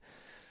season.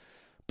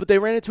 But they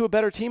ran into a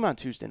better team on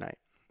Tuesday night.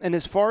 And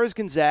as far as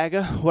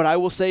Gonzaga, what I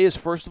will say is,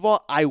 first of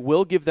all, I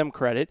will give them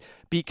credit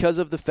because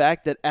of the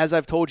fact that, as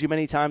I've told you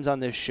many times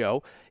on this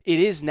show, it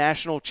is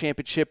national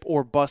championship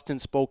or bust in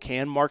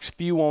Spokane. Mark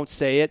Few won't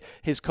say it.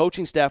 His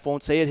coaching staff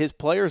won't say it. His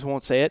players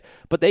won't say it.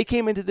 But they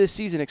came into this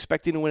season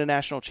expecting to win a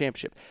national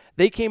championship.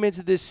 They came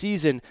into this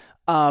season,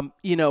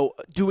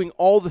 doing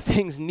all the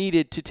things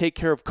needed to take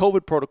care of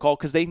COVID protocol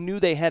because they knew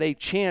they had a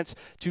chance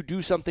to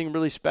do something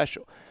really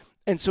special.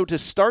 And so to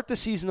start the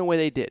season the way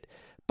they did,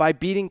 by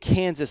beating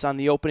Kansas on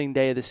the opening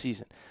day of the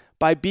season,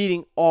 by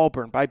beating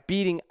Auburn, by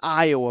beating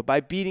Iowa, by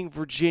beating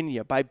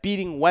Virginia, by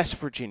beating West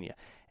Virginia,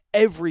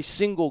 every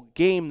single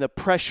game the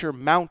pressure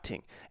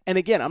mounting. And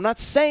again, I'm not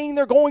saying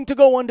they're going to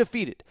go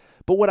undefeated,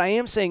 but what I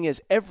am saying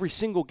is every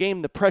single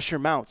game the pressure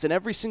mounts, and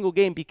every single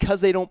game,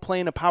 because they don't play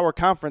in a power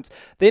conference,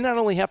 they not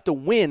only have to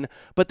win,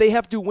 but they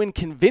have to win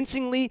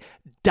convincingly,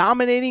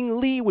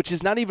 dominatingly, which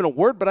is not even a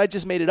word, but I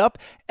just made it up.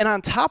 And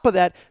on top of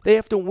that, they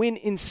have to win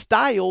in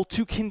style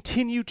to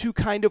continue to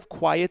kind of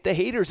quiet the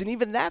haters, and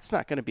even that's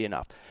not going to be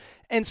enough.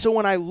 And so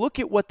when I look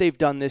at what they've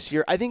done this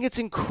year, I think it's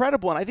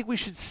incredible, and I think we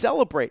should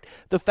celebrate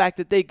the fact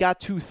that they got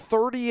to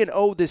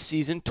 30-0 this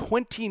season,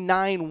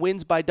 29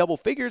 wins by double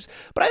figures,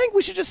 but I think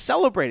we should just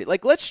celebrate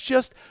it. Let's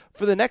just,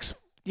 for the next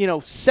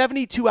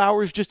 72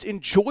 hours, just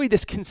enjoy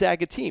this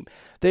Gonzaga team.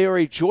 They are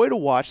a joy to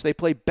watch. They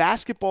play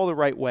basketball the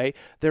right way.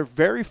 They're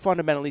very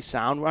fundamentally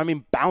sound. I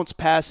mean, bounce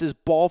passes,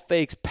 ball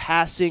fakes,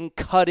 passing,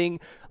 cutting.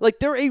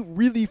 They're a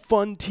really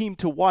fun team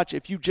to watch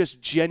if you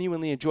just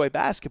genuinely enjoy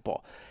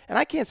basketball. And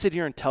I can't sit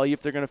here and tell you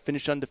if they're going to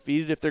finish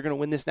undefeated, if they're going to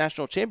win this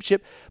national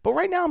championship, but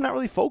right now I'm not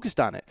really focused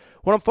on it.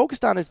 What I'm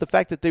focused on is the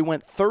fact that they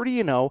went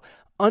 30-0,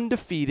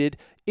 undefeated,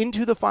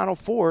 into the Final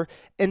Four,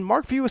 and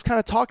Mark Few was kind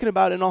of talking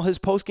about in all his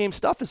post-game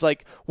stuff is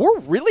we're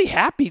really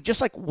happy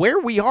just where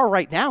we are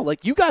right now.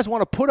 You guys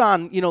want to put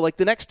on,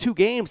 the next 2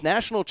 games,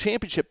 national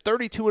championship,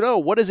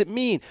 32-0, what does it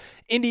mean?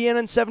 Indiana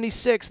in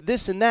 76,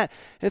 this and that.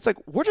 And it's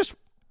we're just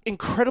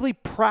incredibly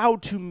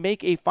proud to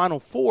make a Final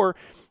Four,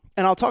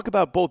 and I'll talk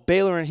about both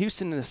Baylor and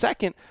Houston in a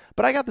second,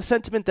 but I got the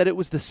sentiment that it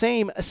was the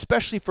same,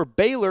 especially for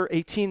Baylor,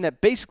 a team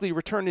that basically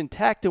returned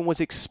intact and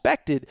was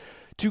expected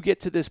to get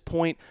to this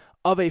point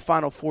of a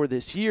Final Four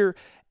this year,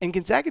 and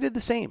Gonzaga did the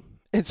same.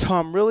 And so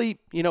I'm really,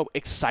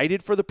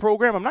 excited for the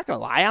program. I'm not going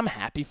to lie, I'm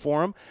happy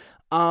for them,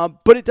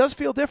 but it does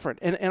feel different.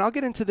 And I'll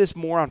get into this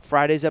more on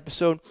Friday's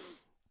episode,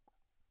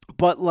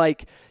 but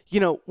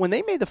when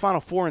they made the Final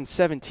Four in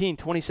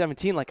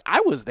 2017,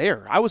 I was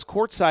there. I was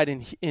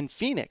courtside in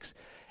Phoenix,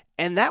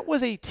 and that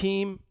was a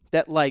team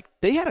that,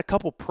 they had a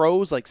couple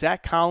pros,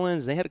 Zach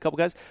Collins, they had a couple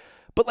guys,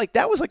 but,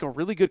 that was, a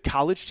really good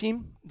college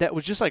team that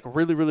was just,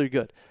 really, really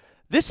good.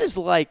 This is,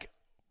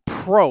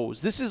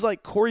 pros. This is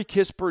Corey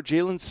Kispert,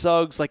 Jalen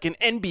Suggs, an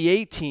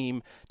NBA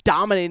team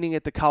dominating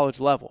at the college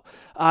level.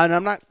 And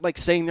I'm not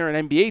saying they're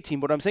an NBA team.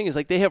 What I'm saying is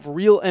they have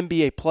real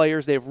NBA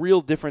players. They have real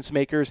difference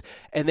makers,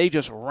 and they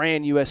just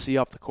ran USC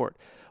off the court.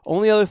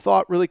 Only other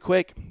thought really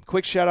quick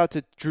shout out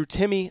to Drew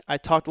Timme. I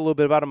talked a little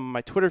bit about him on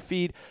my Twitter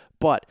feed,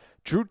 but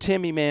Drew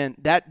Timme, man,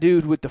 that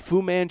dude with the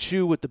Fu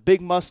Manchu, with the big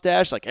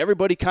mustache,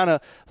 everybody kind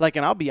of,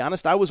 and I'll be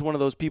honest, I was one of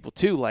those people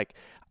too,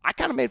 I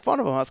kind of made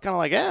fun of him. I was kind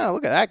of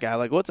look at that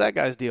guy. What's that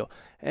guy's deal?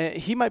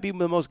 He might be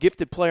the most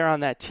gifted player on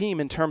that team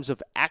in terms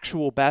of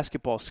actual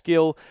basketball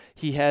skill.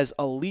 He has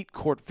elite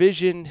court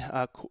vision.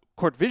 I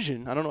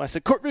don't know. I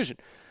said court vision.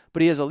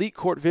 But he has elite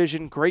court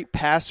vision, great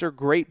passer,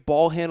 great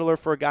ball handler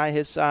for a guy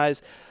his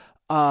size.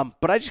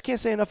 But I just can't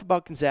say enough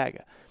about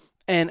Gonzaga.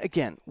 And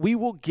again, we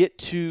will get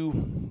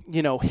to,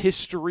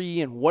 history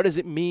and what does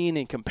it mean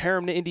and compare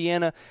them to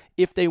Indiana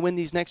if they win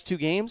these next 2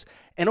 games.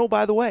 And oh,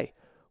 by the way,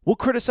 we'll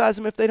criticize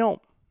them if they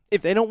don't.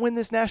 If they don't win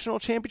this national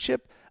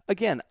championship,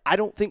 again, I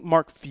don't think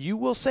Mark Few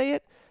will say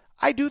it.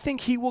 I do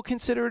think he will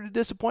consider it a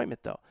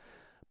disappointment, though.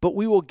 But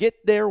we will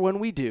get there when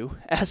we do.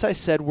 As I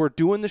said, we're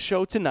doing the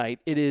show tonight.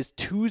 It is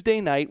Tuesday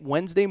night,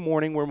 Wednesday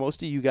morning, where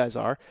most of you guys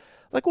are.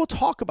 We'll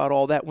talk about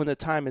all that when the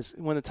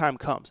time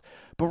comes.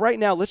 But right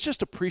now, let's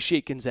just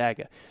appreciate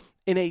Gonzaga.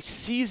 in a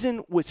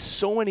season with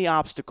so many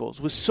obstacles,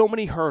 with so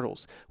many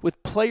hurdles,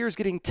 with players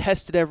getting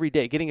tested every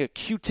day, getting a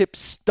Q-tip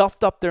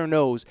stuffed up their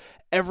nose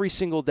every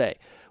single day,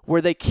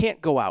 where they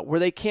can't go out, where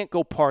they can't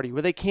go party,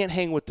 where they can't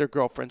hang with their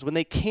girlfriends, when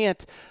they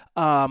can't,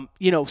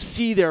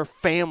 see their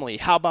family.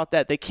 How about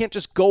that? They can't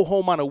just go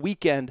home on a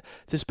weekend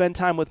to spend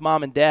time with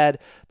mom and dad.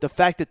 The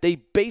fact that they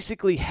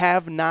basically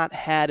have not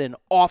had an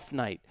off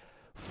night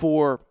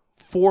for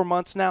 4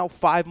 months now,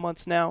 5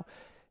 months now,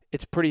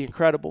 it's pretty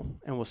incredible,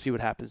 and we'll see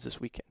what happens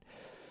this weekend.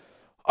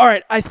 All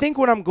right, I think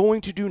what I'm going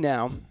to do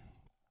now,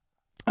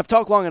 I've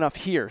talked long enough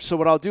here, so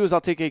what I'll do is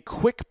I'll take a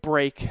quick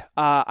break.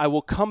 I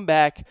will come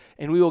back,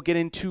 and we will get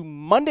into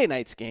Monday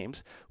night's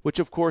games, which,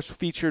 of course,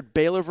 featured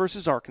Baylor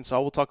versus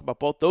Arkansas. We'll talk about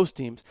both those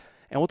teams,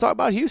 and we'll talk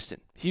about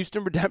Houston.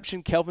 Houston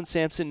redemption, Kelvin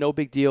Sampson, no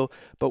big deal,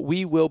 but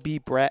we will be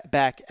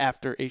back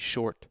after a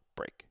short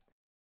break.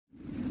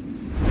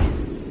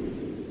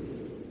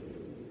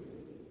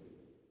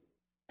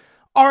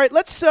 All right,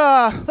 let's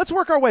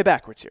work our way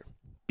backwards here,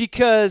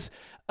 because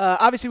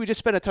obviously we just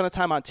spent a ton of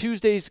time on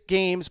Tuesday's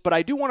games, but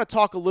I do want to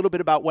talk a little bit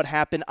about what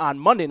happened on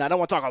Monday night. I don't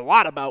want to talk a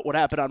lot about what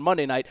happened on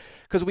Monday night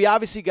because we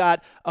obviously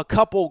got a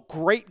couple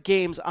great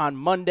games on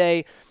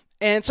Monday,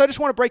 and so I just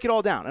want to break it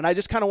all down, and I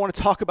just kind of want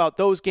to talk about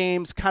those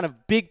games, kind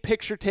of big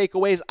picture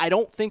takeaways. I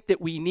don't think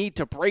that we need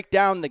to break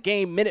down the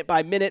game minute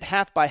by minute,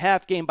 half by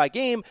half, game by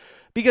game,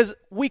 because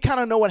we kind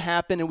of know what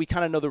happened and we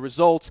kind of know the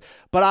results.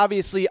 But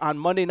obviously on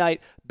Monday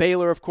night,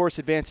 Baylor, of course,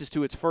 advances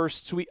to its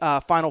first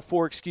Final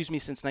Four, since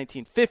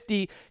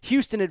 1950.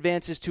 Houston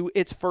advances to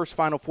its first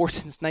Final Four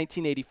since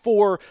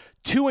 1984.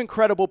 Two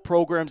incredible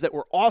programs that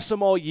were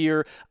awesome all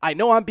year. I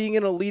know I'm being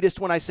an elitist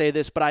when I say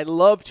this, but I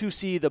love to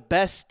see the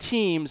best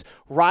teams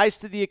rise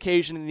to the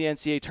occasion in the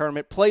NCAA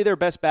tournament, play their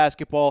best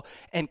basketball,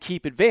 and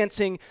keep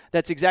advancing.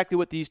 That's exactly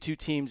what these two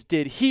teams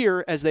did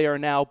here, as they are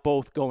now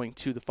both going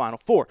to the Final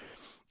Four.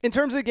 In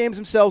terms of the games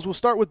themselves, we'll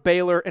start with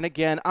Baylor, and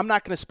again, I'm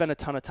not going to spend a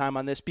ton of time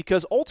on this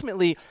because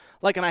ultimately,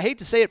 and I hate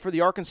to say it for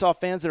the Arkansas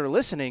fans that are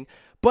listening,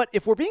 but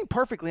if we're being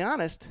perfectly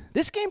honest,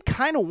 this game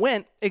kind of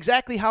went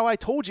exactly how I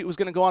told you it was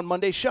going to go on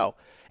Monday's show.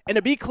 And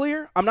to be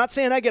clear, I'm not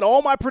saying I get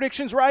all my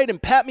predictions right and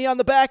pat me on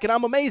the back and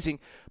I'm amazing,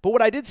 but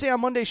what I did say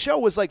on Monday's show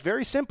was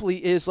very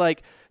simply is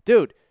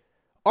dude,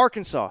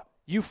 Arkansas,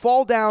 you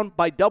fall down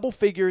by double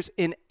figures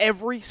in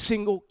every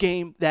single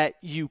game that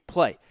you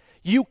play.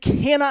 You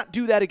cannot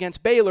do that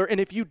against Baylor, and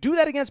if you do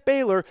that against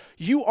Baylor,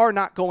 you are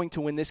not going to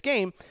win this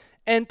game.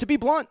 And to be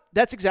blunt,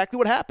 that's exactly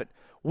what happened.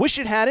 Wish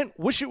it hadn't.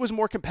 Wish it was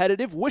more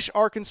competitive. Wish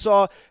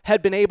Arkansas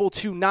had been able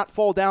to not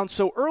fall down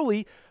so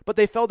early, but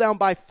they fell down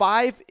by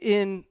they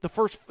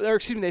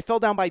fell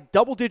down by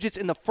double digits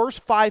in the first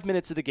 5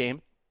 minutes of the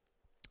game.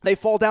 They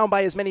fall down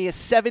by as many as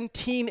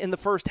 17 in the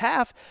first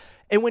half.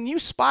 And when you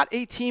spot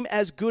a team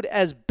as good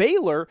as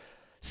Baylor,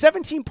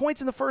 17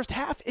 points in the first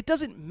half, it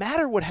doesn't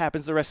matter what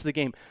happens the rest of the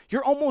game.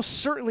 You're almost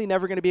certainly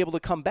never going to be able to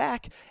come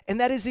back, and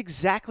that is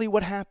exactly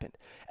what happened.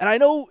 And I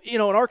know,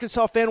 an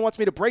Arkansas fan wants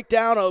me to break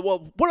down,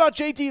 what about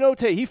J.D.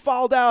 Note? He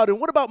fouled out, and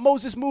what about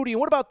Moses Moody, and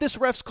what about this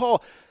ref's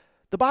call?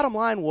 The bottom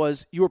line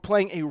was you were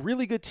playing a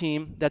really good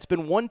team that's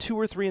been 1, 2,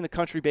 or 3 in the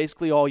country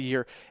basically all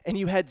year, and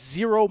you had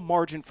zero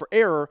margin for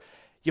error.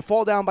 You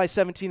fall down by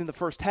 17 in the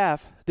first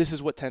half. This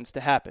is what tends to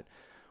happen.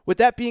 With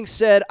that being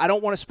said, I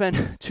don't want to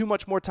spend too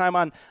much more time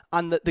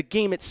on the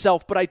game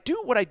itself, but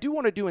what I do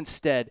want to do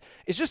instead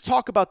is just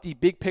talk about the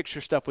big picture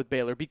stuff with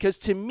Baylor, because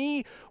to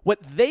me, what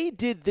they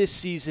did this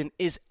season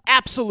is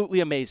absolutely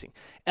amazing.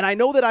 And I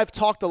know that I've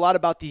talked a lot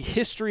about the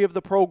history of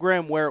the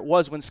program, where it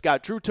was when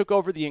Scott Drew took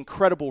over, the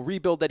incredible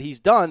rebuild that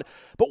he's done,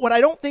 but what I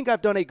don't think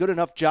I've done a good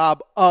enough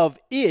job of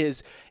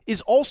is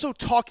also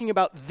talking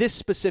about this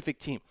specific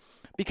team.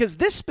 Because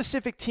this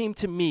specific team,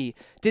 to me,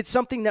 did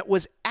something that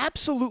was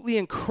absolutely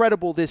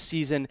incredible this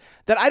season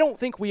that I don't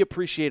think we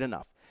appreciate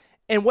enough.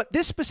 And what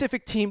this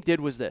specific team did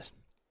was this.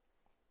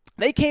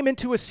 They came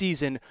into a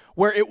season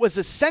where it was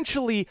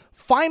essentially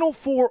Final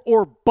Four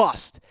or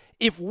bust.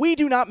 If we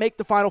do not make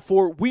the Final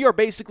Four, we are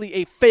basically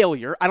a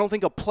failure. I don't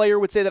think a player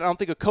would say that. I don't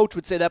think a coach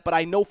would say that. But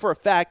I know for a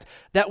fact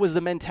that was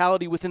the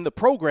mentality within the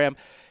program.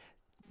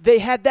 They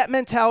had that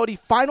mentality,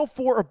 Final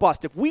Four or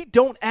bust. If we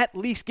don't at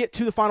least get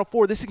to the Final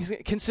Four, this is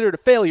considered a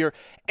failure,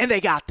 and they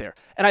got there.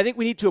 And I think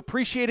we need to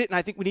appreciate it, and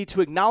I think we need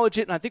to acknowledge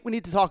it, and I think we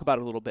need to talk about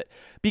it a little bit.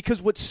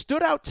 Because what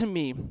stood out to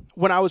me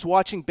when I was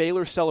watching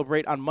Baylor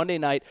celebrate on Monday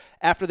night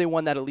after they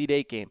won that Elite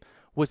Eight game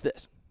was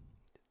this.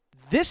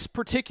 This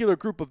particular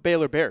group of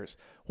Baylor Bears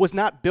was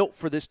not built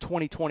for this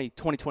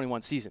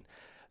 2020-2021 season.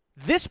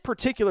 This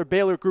particular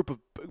Baylor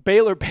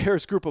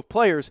Bears group of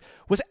players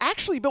was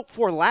actually built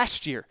for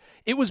last year.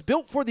 It was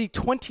built for the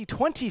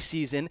 2020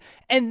 season,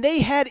 and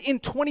they had in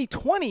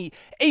 2020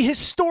 a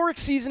historic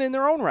season in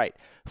their own right.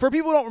 For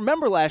people who don't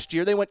remember last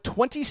year, they went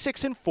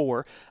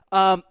 26-4.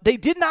 They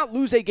did not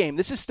lose a game.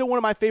 This is still one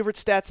of my favorite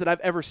stats that I've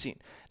ever seen.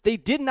 They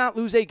did not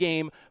lose a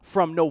game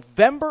from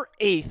November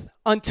 8th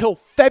until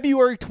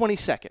February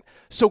 22nd.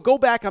 So go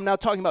back, I'm now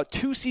talking about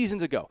 2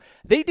 seasons ago.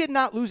 They did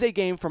not lose a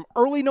game from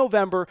early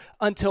November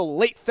until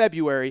late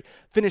February,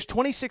 finished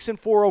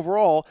 26-4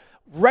 overall,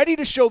 ready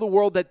to show the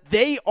world that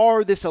they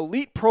are this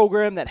elite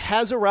program that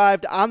has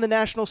arrived on the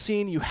national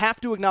scene. You have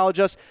to acknowledge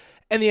us,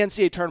 and the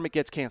NCAA tournament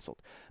gets canceled.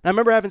 And I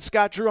remember having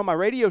Scott Drew on my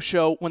radio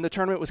show when the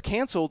tournament was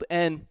canceled,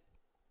 and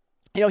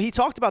he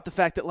talked about the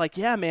fact that, like,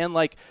 yeah, man,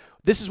 like,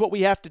 this is what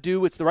we have to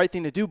do. It's the right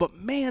thing to do, but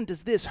man,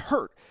 does this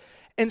hurt.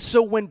 And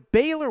so when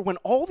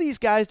all these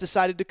guys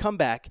decided to come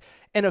back,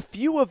 and a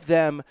few of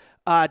them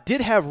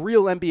did have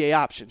real NBA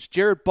options.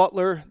 Jared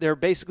Butler, they're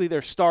basically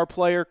their star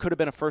player, could have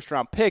been a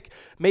first-round pick.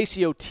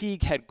 Maceo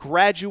Teague had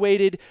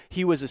graduated.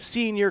 He was a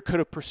senior, could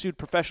have pursued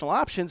professional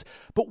options.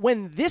 But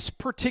when this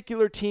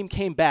particular team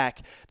came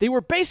back, they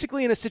were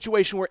basically in a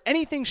situation where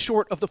anything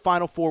short of the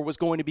Final Four was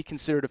going to be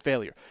considered a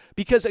failure.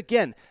 Because,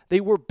 again,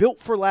 they were built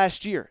for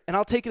last year. And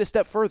I'll take it a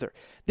step further.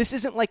 This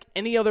isn't like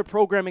any other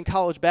program in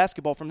college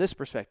basketball from this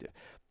perspective.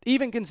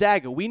 Even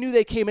Gonzaga, we knew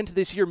they came into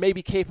this year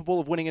maybe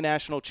capable of winning a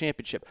national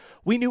championship.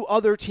 We knew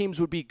other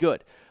teams would be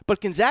good.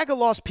 But Gonzaga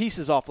lost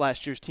pieces off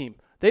last year's team.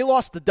 They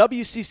lost the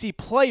WCC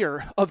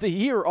Player of the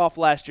Year off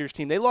last year's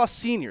team. They lost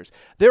seniors.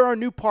 There are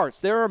new parts.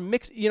 There are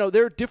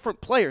there are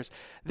different players.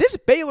 This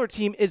Baylor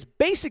team is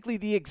basically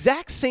the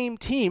exact same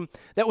team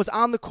that was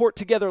on the court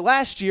together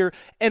last year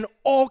and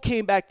all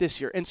came back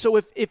this year. And so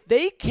if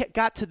they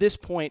got to this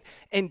point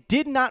and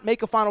did not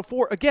make a Final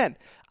Four, again,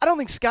 I don't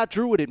think Scott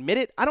Drew would admit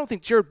it. I don't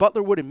think Jared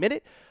Butler would admit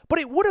it. But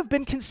it would have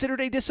been considered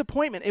a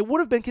disappointment. It would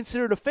have been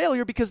considered a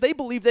failure because they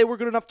believed they were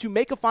good enough to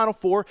make a Final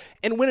Four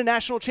and win a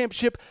national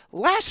championship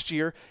last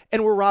year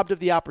and were robbed of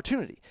the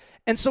opportunity.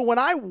 And so when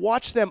I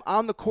watched them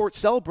on the court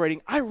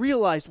celebrating, I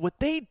realized what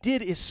they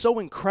did is so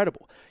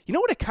incredible. You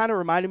know what it kind of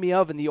reminded me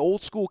of, and the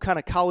old school kind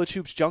of college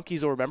hoops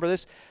junkies will remember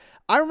this?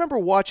 I remember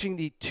watching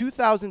the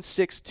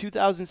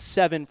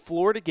 2006-2007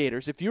 Florida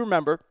Gators, if you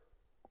remember.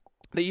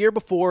 The year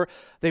before,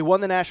 they won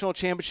the national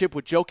championship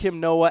with Joakim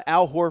Noah,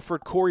 Al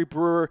Horford, Corey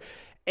Brewer,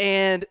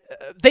 and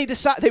they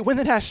win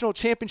the national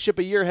championship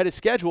a year ahead of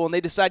schedule, and they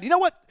decide, you know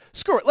what,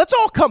 screw it, let's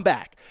all come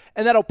back.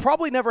 And that'll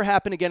probably never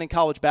happen again in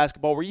college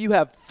basketball where you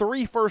have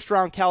 3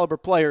 first-round caliber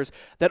players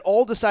that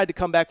all decide to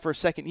come back for a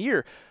second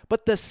year.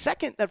 But the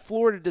second that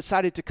Florida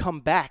decided to come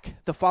back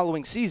the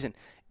following season,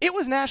 it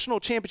was national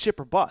championship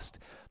or bust.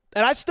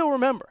 And I still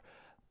remember.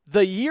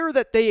 The year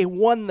that they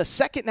won the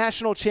second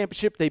national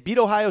championship, they beat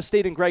Ohio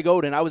State and Greg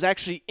Oden. I was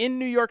actually in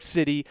New York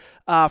City,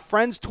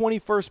 friend's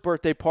 21st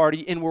birthday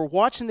party, and we're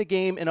watching the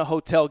game in a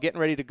hotel getting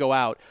ready to go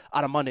out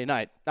on a Monday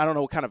night. I don't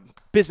know what kind of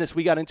business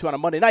we got into on a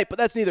Monday night, but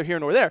that's neither here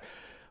nor there.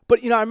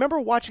 But, I remember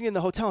watching in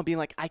the hotel and being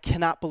like, I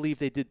cannot believe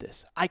they did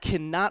this. I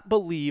cannot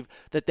believe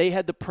that they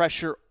had the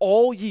pressure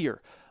all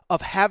year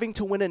of having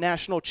to win a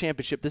national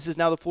championship. This is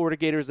now the Florida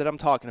Gators that I'm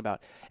talking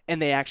about.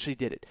 And they actually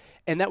did it.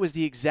 And that was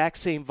the exact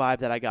same vibe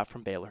that I got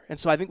from Baylor. And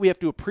so I think we have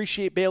to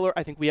appreciate Baylor.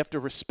 I think we have to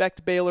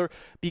respect Baylor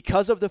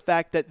because of the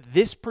fact that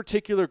this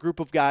particular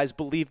group of guys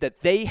believed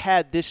that they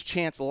had this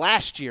chance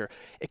last year.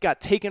 It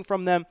got taken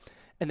from them,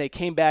 and they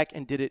came back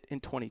and did it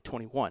in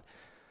 2021.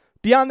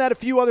 Beyond that, a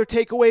few other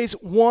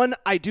takeaways. One,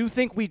 I do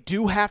think we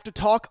do have to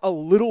talk a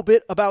little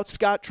bit about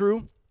Scott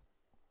Drew.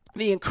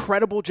 The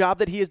incredible job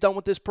that he has done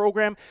with this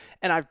program,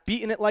 and I've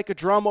beaten it like a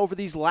drum over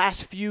these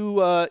last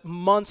few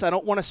months. I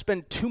don't want to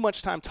spend too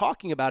much time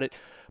talking about it,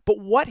 but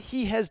what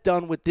he has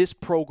done with this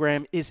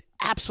program is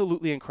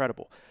absolutely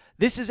incredible.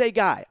 This is a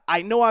guy,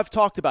 I know I've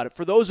talked about it.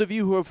 For those of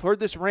you who have heard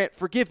this rant,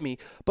 forgive me,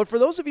 but for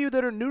those of you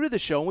that are new to the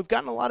show, and we've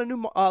gotten a lot of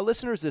new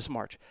listeners this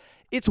March,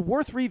 it's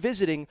worth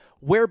revisiting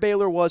where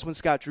Baylor was when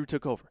Scott Drew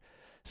took over.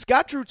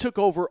 Scott Drew took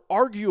over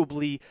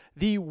arguably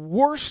the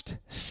worst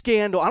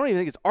scandal. I don't even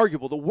think it's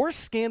arguable. The worst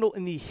scandal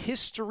in the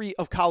history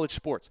of college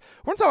sports.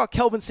 We're going to talk about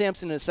Kelvin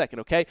Sampson in a second,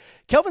 okay?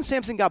 Kelvin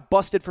Sampson got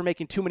busted for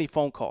making too many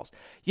phone calls.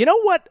 You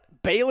know what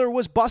Baylor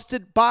was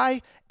busted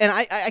by? And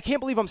I can't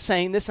believe I'm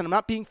saying this, and I'm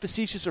not being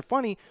facetious or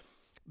funny.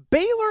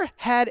 Baylor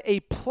had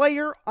a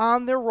player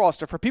on their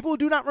roster. For people who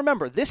do not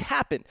remember, this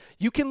happened.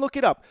 You can look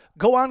it up.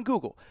 Go on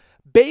Google.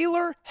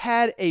 Baylor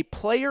had a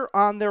player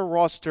on their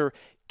roster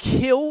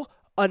kill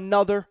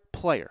another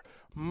player,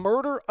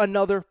 murder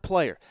another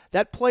player.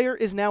 That player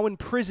is now in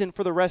prison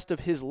for the rest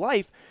of his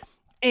life.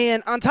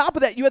 And on top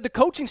of that, you had the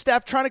coaching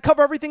staff trying to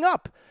cover everything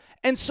up.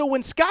 And so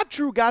when Scott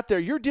Drew got there,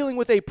 you're dealing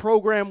with a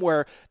program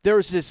where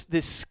there's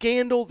this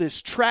scandal,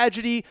 this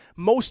tragedy.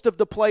 Most of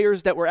the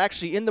players that were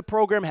actually in the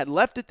program had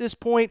left at this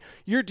point.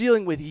 You're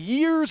dealing with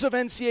years of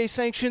NCAA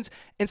sanctions.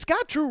 And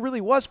Scott Drew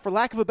really was, for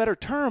lack of a better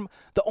term,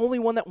 the only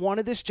one that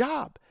wanted this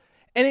job.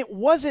 And it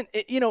wasn't,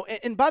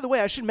 and by the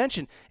way, I should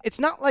mention, it's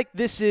not like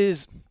this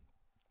is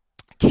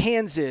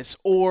Kansas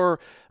or,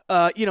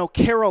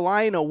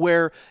 Carolina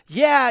where,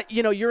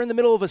 you're in the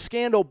middle of a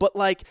scandal, but,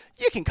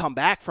 you can come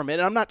back from it.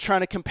 And I'm not trying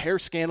to compare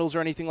scandals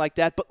or anything like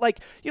that. But,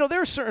 there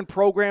are certain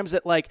programs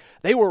that,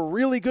 they were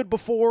really good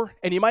before,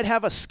 and you might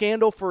have a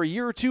scandal for a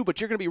year or two,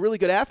 but you're going to be really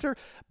good after.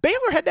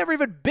 Baylor had never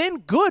even been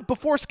good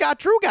before Scott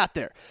Drew got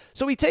there.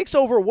 So he takes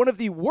over one of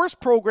the worst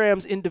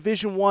programs in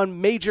Division I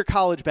major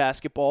college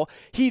basketball.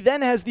 He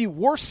then has the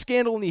worst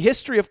scandal in the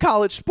history of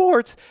college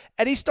sports,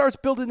 and he starts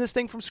building this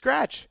thing from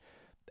scratch.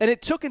 And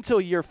it took until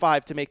year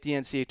 5 to make the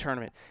NCAA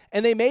tournament.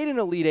 And they made an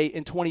Elite Eight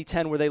in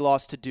 2010 where they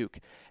lost to Duke.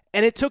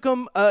 And it took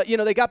them,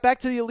 they got back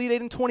to the Elite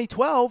Eight in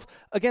 2012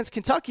 against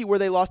Kentucky where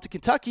they lost to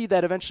Kentucky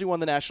that eventually won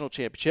the national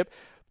championship.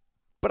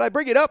 But I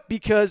bring it up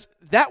because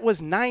that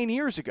was 9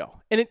 years ago.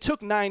 And it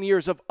took 9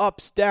 years of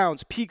ups,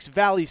 downs, peaks,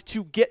 valleys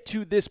to get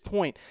to this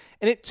point.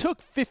 And it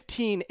took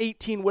 15,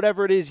 18,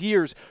 whatever it is,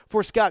 years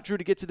for Scott Drew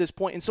to get to this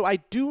point. And so I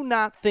do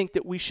not think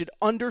that we should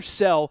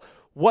undersell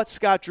what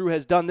Scott Drew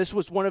has done. This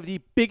was one of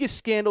the biggest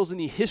scandals in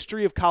the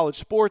history of college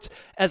sports.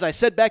 As I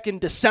said back in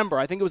December,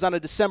 I think it was on a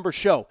December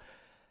show.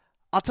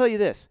 I'll tell you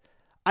this.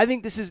 I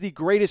think this is the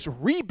greatest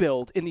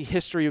rebuild in the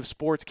history of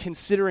sports,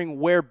 considering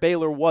where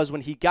Baylor was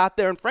when he got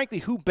there and, frankly,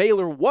 who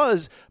Baylor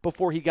was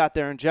before he got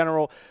there in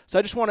general. So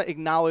I just want to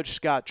acknowledge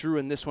Scott Drew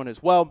in this one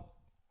as well.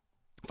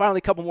 Finally,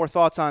 a couple more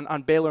thoughts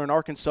on Baylor and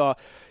Arkansas.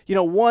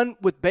 One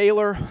with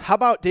Baylor, how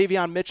about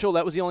Davion Mitchell?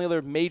 That was the only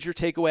other major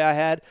takeaway I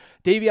had.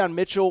 Davion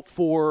Mitchell,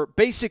 for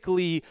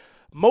basically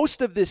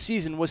most of this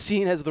season, was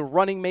seen as the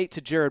running mate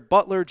to Jared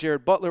Butler.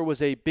 Jared Butler was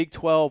a Big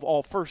 12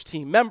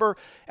 all-first-team member.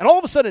 And all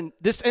of a sudden,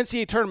 this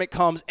NCAA tournament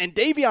comes, and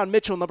Davion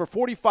Mitchell, number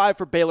 45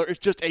 for Baylor, is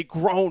just a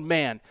grown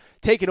man,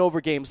 taking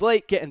over games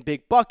late, getting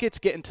big buckets,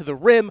 getting to the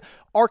rim.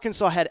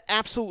 Arkansas had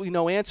absolutely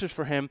no answers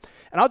for him.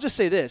 And I'll just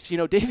say this,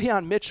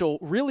 Davion Mitchell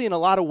really in a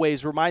lot of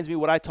ways reminds me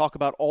what I talk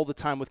about all the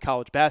time with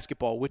college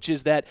basketball, which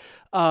is that,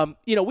 I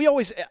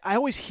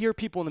always hear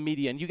people in the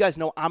media, and you guys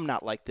know I'm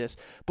not like this,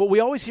 but we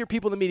always hear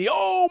people in the media,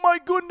 oh my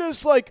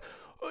goodness,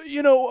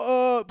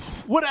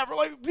 whatever,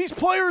 like these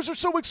players are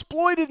so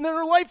exploited and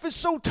their life is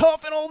so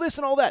tough and all this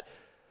and all that.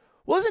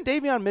 Well, isn't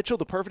Davion Mitchell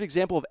the perfect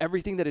example of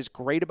everything that is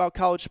great about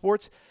college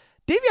sports?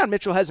 Davion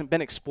Mitchell hasn't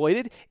been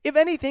exploited. If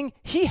anything,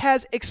 he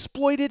has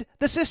exploited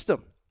the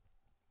system.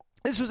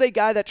 This was a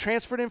guy that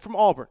transferred in from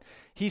Auburn.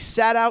 He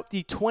sat out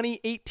the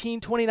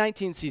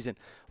 2018-2019 season.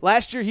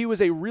 Last year, he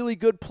was a really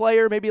good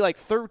player, maybe like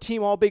third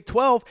team All-Big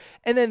 12.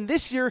 And then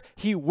this year,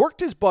 he worked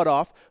his butt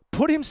off,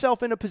 put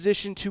himself in a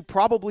position to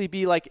probably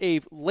be like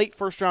a late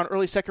first round,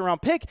 early second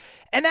round pick.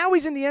 And now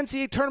he's in the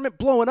NCAA tournament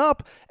blowing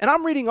up. And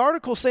I'm reading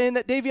articles saying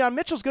that Davion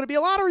Mitchell's going to be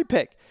a lottery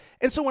pick.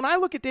 And so when I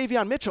look at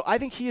Davion Mitchell, I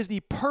think he is the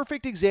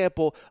perfect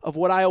example of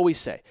what I always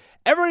say.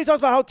 Everybody talks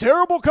about how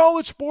terrible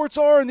college sports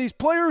are and these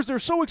players, they're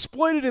so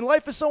exploited and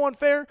life is so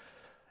unfair.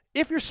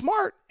 If you're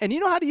smart and you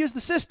know how to use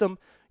the system,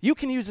 you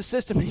can use the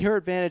system to your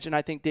advantage, and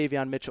I think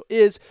Davion Mitchell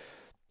is.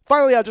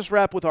 Finally, I'll just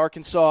wrap with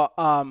Arkansas.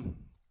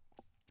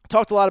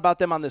 Talked a lot about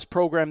them on this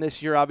program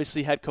this year.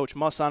 Obviously, head coach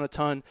Muss on a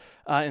ton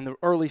in the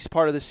early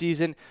part of the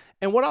season.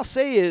 And what I'll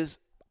say is,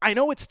 I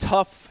know it's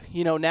tough,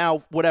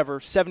 now,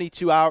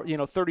 72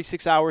 hours,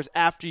 36 hours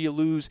after you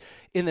lose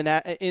in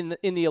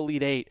the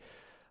Elite Eight.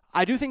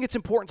 I do think it's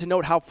important to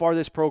note how far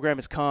this program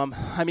has come.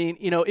 I mean,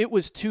 it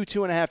was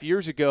 2.5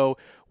 years ago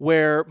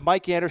where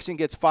Mike Anderson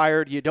gets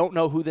fired. You don't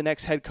know who the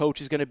next head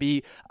coach is going to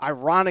be.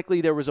 Ironically,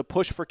 there was a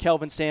push for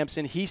Kelvin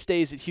Sampson. He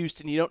stays at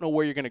Houston. You don't know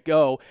where you're going to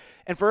go.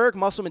 And for Eric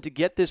Musselman to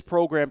get this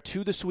program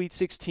to the Sweet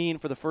 16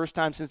 for the first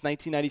time since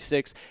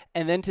 1996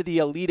 and then to the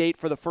Elite Eight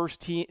for the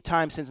first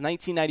time since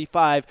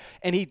 1995,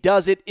 and he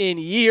does it in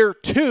year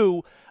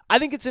 2, I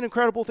think it's an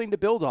incredible thing to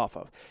build off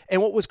of.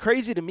 And what was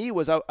crazy to me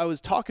was I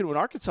was talking to an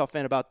Arkansas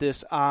fan about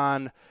this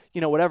on,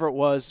 whatever it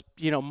was,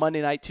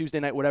 Monday night, Tuesday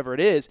night, whatever it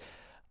is.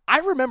 I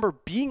remember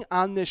being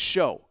on this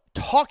show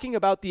talking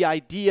about the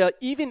idea,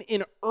 even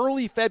in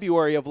early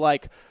February, of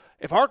like,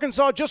 if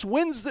Arkansas just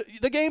wins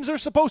the games they're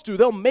supposed to,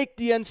 they'll make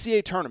the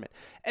NCAA tournament.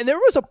 And there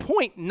was a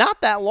point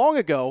not that long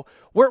ago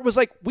where it was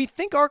like, we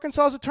think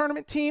Arkansas is a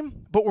tournament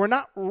team, but we're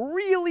not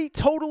really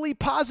totally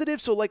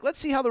positive. So, let's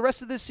see how the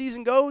rest of this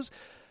season goes.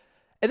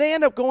 And they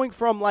end up going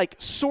from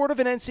sort of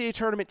an NCAA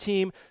tournament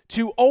team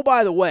to, oh,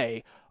 by the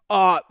way,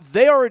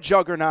 they are a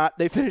juggernaut.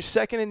 They finished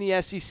second in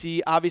the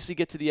SEC, obviously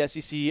get to the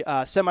SEC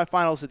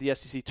semifinals of the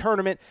SEC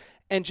tournament,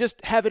 and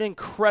just have an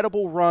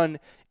incredible run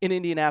in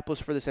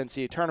Indianapolis for this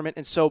NCAA tournament.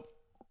 And so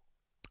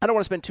I don't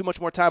want to spend too much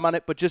more time on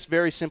it, but just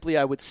very simply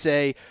I would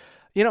say,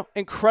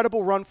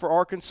 incredible run for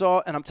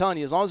Arkansas. And I'm telling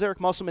you, as long as Eric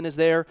Musselman is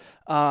there,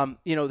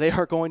 they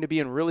are going to be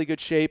in really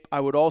good shape. I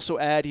would also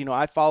add,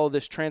 I follow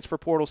this transfer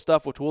portal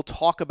stuff, which we'll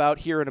talk about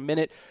here in a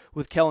minute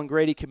with Kellen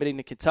Grady committing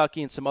to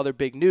Kentucky and some other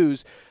big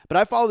news. But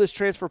I follow this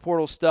transfer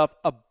portal stuff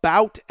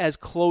about as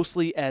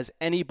closely as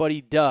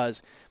anybody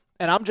does.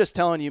 And I'm just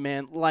telling you,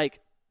 man,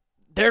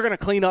 they're going to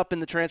clean up in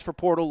the transfer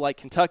portal like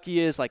Kentucky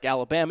is, like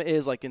Alabama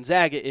is, like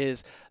Gonzaga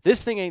is.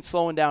 This thing ain't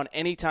slowing down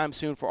anytime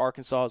soon for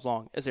Arkansas as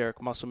long as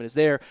Eric Musselman is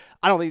there.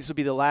 I don't think this will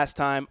be the last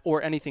time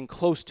or anything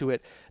close to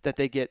it that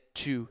they get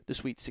to the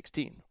Sweet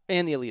 16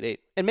 and the Elite Eight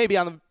and maybe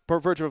on the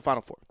verge of a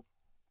Final Four.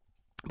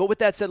 But with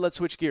that said, let's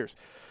switch gears.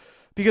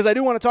 Because I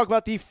do want to talk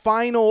about the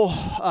final,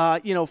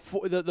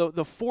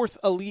 the fourth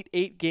Elite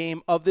Eight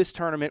game of this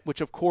tournament,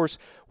 which of course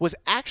was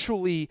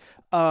actually,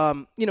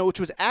 the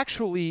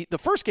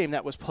first game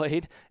that was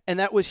played, and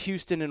that was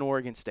Houston and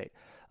Oregon State.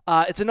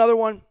 It's another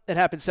one that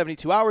happened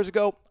 72 hours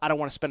ago. I don't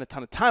want to spend a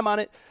ton of time on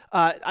it.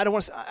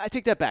 I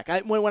take that back.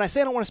 When I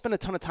say I don't want to spend a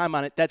ton of time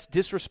on it, that's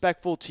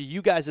disrespectful to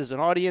you guys as an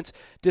audience,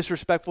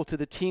 disrespectful to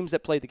the teams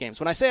that played the games.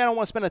 When I say I don't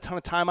want to spend a ton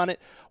of time on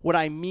it, what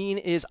I mean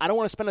is I don't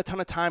want to spend a ton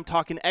of time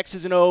talking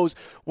X's and O's.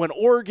 When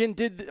Oregon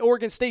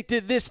State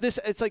did this,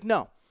 it's like,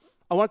 no.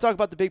 I want to talk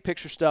about the big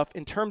picture stuff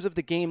in terms of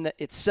the game that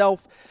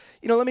itself.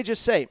 Let me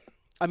just say,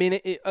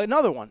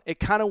 another one. It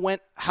kind of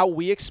went how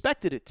we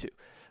expected it to.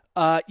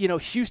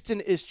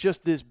 Houston is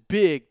just this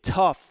big,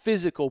 tough,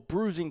 physical,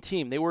 bruising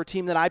team. They were a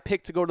team that I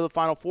picked to go to the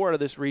Final Four out of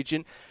this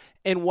region.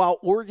 And while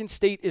Oregon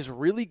State is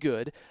really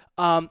good,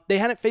 they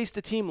hadn't faced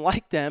a team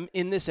like them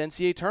in this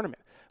NCAA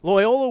tournament.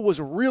 Loyola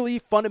was really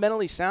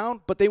fundamentally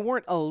sound, but they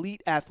weren't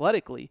elite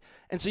athletically.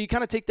 And so you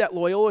kind of take that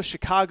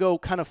Loyola-Chicago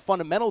kind of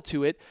fundamental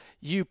to it.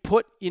 You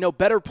put,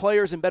 better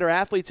players and better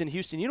athletes in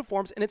Houston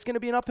uniforms, and it's going to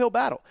be an uphill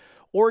battle.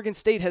 Oregon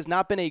State has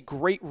not been a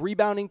great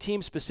rebounding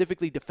team,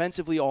 specifically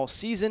defensively, all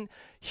season.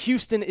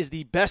 Houston is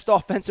the best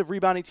offensive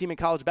rebounding team in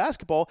college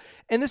basketball,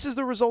 and this is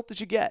the result that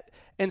you get.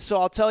 And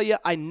so I'll tell you,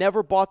 I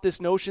never bought this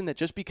notion that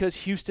just because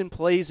Houston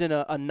plays in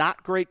a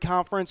not great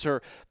conference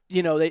or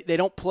they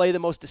don't play the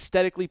most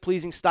aesthetically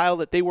pleasing style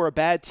that they were a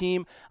bad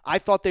team. I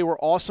thought they were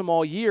awesome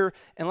all year,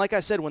 and like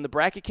I said, when the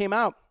bracket came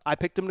out, I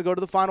picked them to go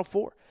to the Final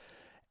Four.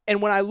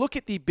 And when I look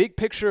at the big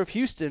picture of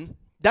Houston,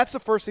 that's the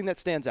first thing that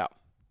stands out.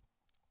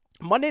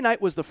 Monday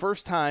night was the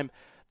first time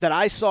that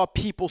I saw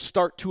people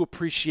start to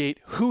appreciate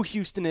who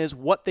Houston is,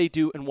 what they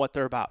do, and what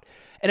they're about.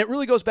 And it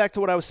really goes back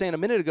to what I was saying a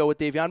minute ago with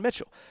Davion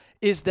Mitchell,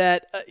 is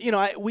that,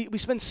 we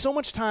spend so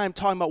much time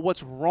talking about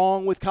what's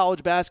wrong with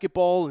college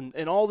basketball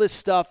and all this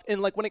stuff.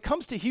 And, when it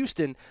comes to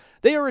Houston,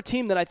 they are a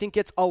team that I think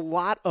gets a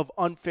lot of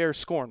unfair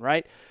scorn,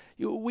 right?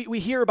 We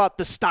hear about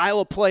the style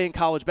of play in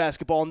college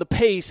basketball and the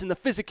pace and the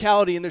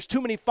physicality, and there's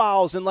too many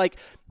fouls. And,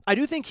 I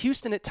do think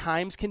Houston at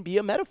times can be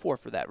a metaphor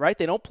for that, right?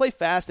 They don't play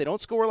fast. They don't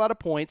score a lot of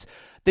points.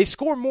 They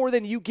score more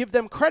than you give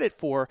them credit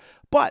for.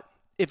 But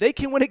if they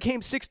can win a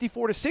game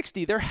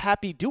 64-60, they're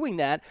happy doing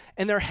that,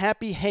 and they're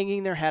happy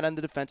hanging their hat on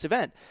the defensive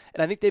end.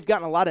 And I think they've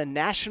gotten a lot of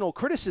national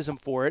criticism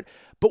for it.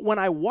 But when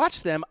I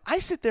watch them, I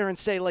sit there and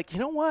say, you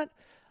know what?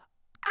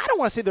 I don't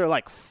want to say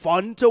they're,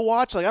 fun to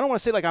watch. I don't want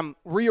to say, I'm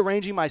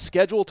rearranging my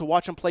schedule to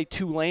watch them play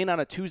Tulane on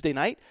a Tuesday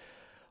night.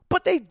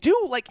 But they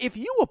do, if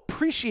you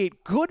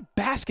appreciate good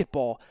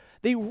basketball,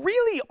 they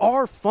really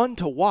are fun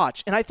to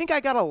watch. And I think I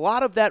got a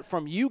lot of that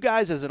from you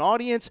guys as an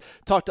audience,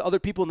 talked to other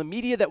people in the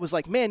media that was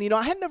like, man,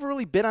 I had never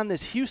really been on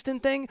this Houston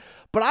thing,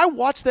 but I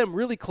watched them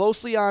really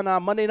closely on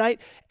Monday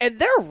night, and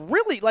they're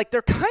really,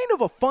 they're kind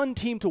of a fun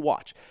team to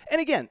watch. And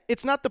again,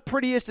 it's not the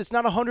prettiest, it's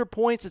not 100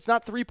 points, it's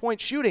not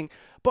three-point shooting,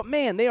 but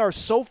man, they are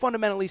so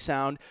fundamentally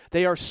sound.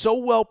 They are so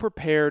well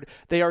prepared.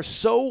 They are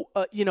so,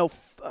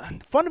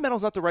 fundamental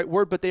is not the right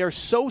word, but they are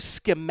so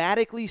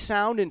schematically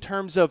sound in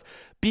terms of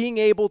being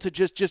able to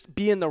just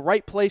be in the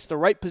right place, the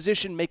right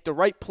position, make the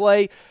right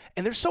play.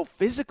 And they're so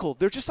physical.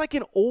 They're just like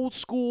an old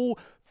school,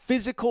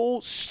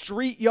 physical,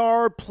 street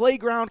yard,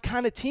 playground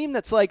kind of team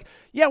that's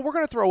yeah, we're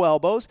going to throw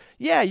elbows.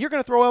 Yeah, you're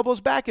going to throw elbows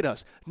back at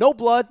us. No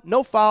blood,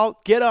 no foul,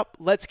 get up,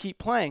 let's keep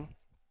playing.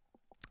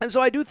 And so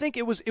I do think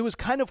it was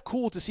kind of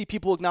cool to see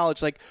people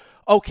acknowledge,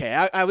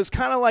 okay, I was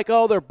kind of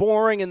oh, they're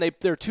boring and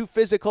they're too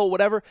physical,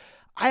 whatever.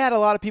 I had a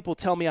lot of people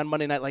tell me on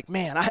Monday night,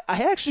 man, I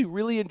actually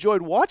really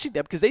enjoyed watching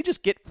them because they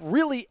just get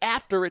really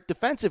after it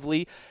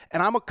defensively.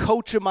 And I'm a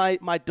coach of my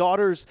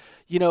daughter's,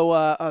 a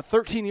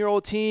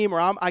 13-year-old team, or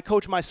I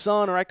coach my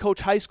son, or I coach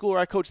high school, or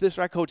I coach this,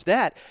 or I coach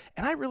that.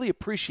 And I really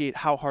appreciate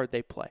how hard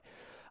they play.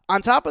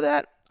 On top of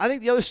that, I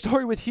think the other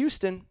story with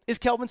Houston is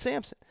Kelvin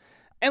Sampson.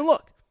 And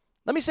look,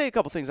 let me say a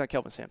couple things on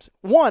Kelvin Sampson.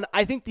 One,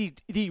 I think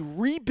the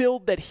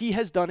rebuild that he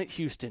has done at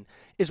Houston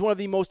is one of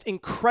the most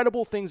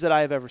incredible things that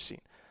I have ever seen.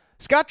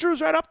 Scott Drew's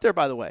right up there,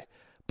 by the way.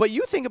 But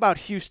you think about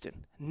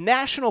Houston,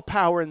 national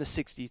power in the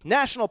 60s,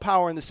 national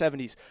power in the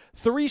 70s,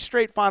 3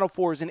 straight Final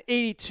Fours in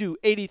 82,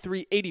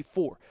 83,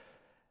 84.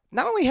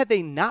 Not only had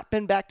they not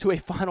been back to a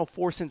Final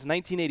Four since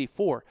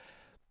 1984,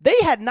 they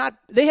had not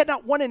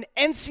won an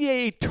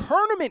NCAA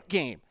tournament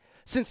game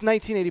since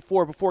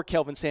 1984 before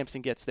Kelvin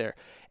Sampson gets there.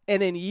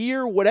 And in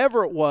year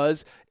whatever it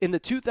was, in the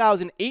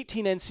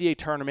 2018 NCAA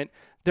tournament,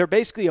 they're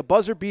basically a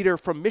buzzer beater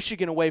from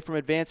Michigan away from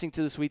advancing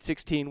to the Sweet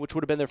 16, which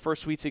would have been their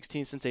first Sweet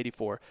 16 since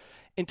 84.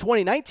 In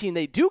 2019,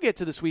 they do get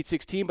to the Sweet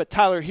 16, but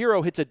Tyler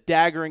Hero hits a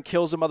dagger and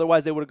kills them.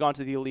 Otherwise, they would have gone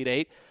to the Elite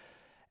Eight.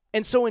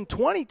 And so in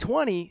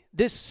 2020,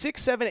 this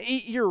 6, 7,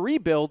 8-year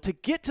rebuild to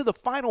get to the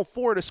Final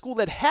Four at a school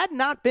that had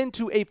not been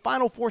to a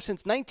Final Four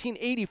since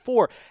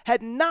 1984,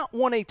 had not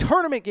won a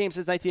tournament game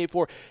since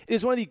 1984, it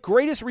is one of the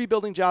greatest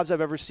rebuilding jobs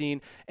I've ever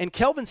seen. And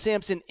Kelvin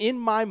Sampson, in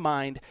my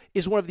mind,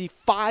 is one of the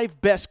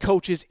 5 best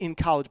coaches in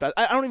college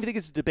basketball. I don't even think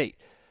it's a debate.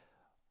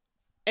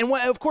 And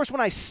of course,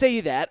 when I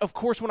say that,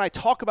 when I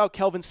talk about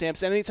Kelvin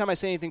Sampson, anytime I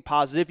say anything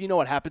positive, you know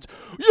what happens.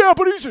 Yeah,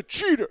 but he's a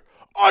cheater.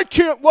 I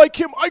can't like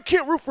him. I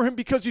can't root for him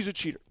because he's a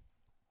cheater.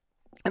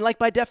 And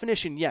by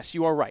definition, yes,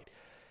 you are right.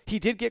 he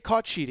did get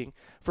caught cheating.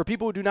 For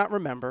people who do not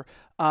remember,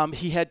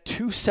 he had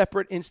 2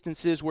 separate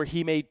instances where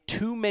he made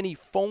too many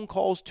phone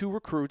calls to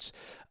recruits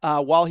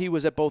while he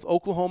was at both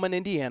Oklahoma and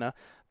Indiana.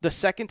 The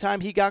second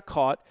time he got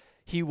caught,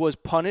 he was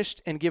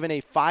punished and given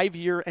a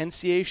 5-year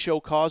NCAA show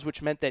cause,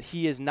 which meant that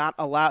he was not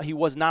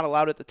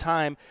allowed at the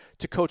time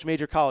to coach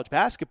major college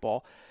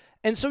basketball.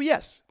 And so,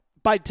 yes,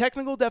 by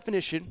technical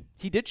definition,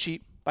 he did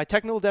cheat. By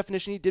technical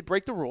definition, he did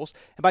break the rules.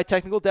 And by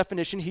technical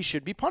definition, he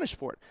should be punished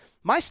for it.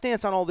 My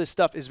stance on all this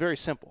stuff is very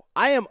simple.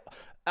 I'm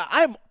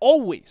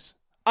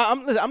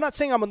not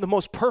saying I'm the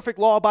most perfect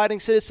law-abiding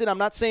citizen. I'm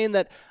not saying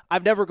that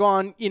I've never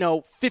gone,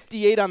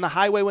 58 on the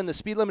highway when the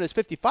speed limit is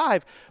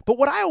 55. But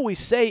what I always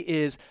say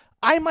is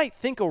I might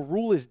think a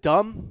rule is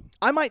dumb.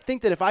 I might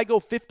think that if I go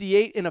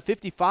 58 in a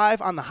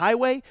 55 on the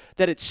highway,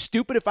 that it's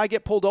stupid if I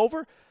get pulled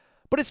over.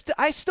 But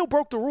I still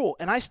broke the rule,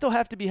 and I still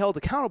have to be held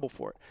accountable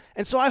for it.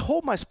 And so I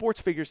hold my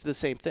sports figures to the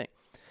same thing,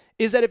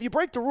 is that if you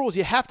break the rules,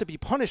 you have to be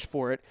punished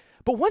for it.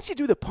 But once you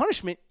do the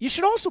punishment, you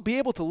should also be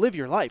able to live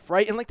your life,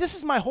 right? And this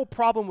is my whole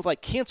problem with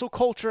cancel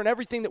culture and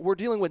everything that we're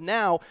dealing with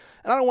now.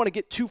 And I don't want to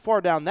get too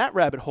far down that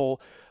rabbit hole.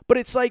 But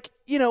it's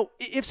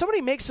if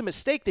somebody makes a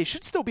mistake, they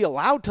should still be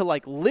allowed to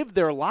live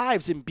their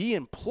lives and be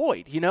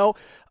employed,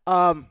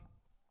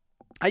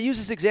 I use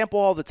this example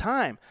all the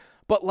time,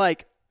 but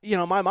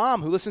my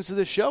mom who listens to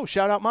this show,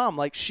 shout out mom,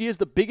 she is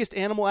the biggest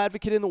animal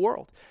advocate in the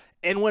world.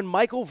 And when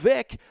Michael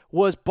Vick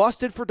was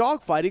busted for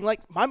dogfighting,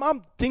 my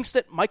mom thinks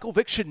that Michael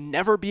Vick should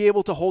never be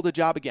able to hold a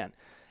job again.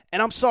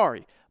 And I'm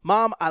sorry.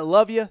 Mom, I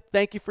love you.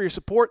 Thank you for your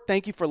support.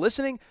 Thank you for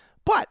listening.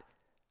 But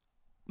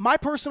my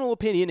personal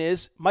opinion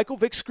is Michael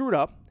Vick screwed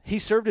up. He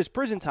served his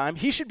prison time.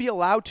 He should be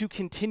allowed to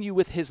continue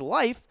with his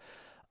life.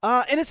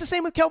 And it's the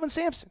same with Kelvin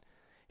Sampson.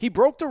 He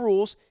broke the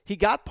rules. He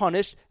got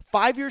punished.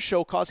 5-year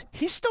show cause.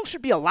 He still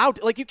should be allowed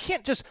to, you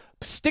can't just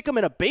stick him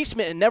in a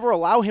basement and never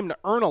allow him to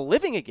earn a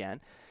living again.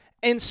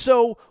 And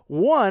so,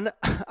 one,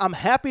 I'm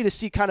happy to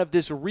see kind of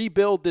this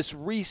rebuild, this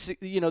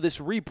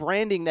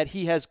rebranding that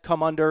he has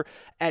come under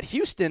at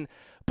Houston.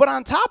 But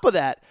on top of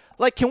that,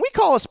 can we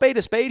call a spade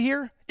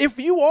here? If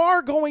you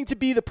are going to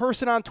be the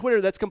person on Twitter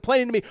that's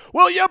complaining to me,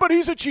 well, yeah, but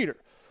he's a cheater.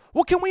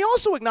 Well, can we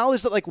also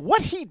acknowledge that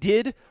what he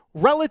did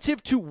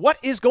relative to what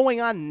is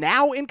going on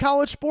now in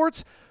college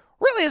sports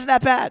really isn't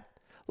that bad?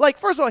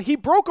 First of all, he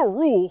broke a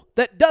rule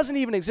that doesn't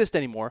even exist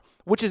anymore,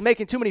 which is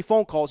making too many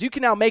phone calls. You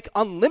can now make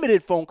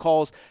unlimited phone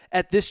calls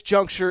at this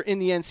juncture in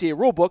the NCAA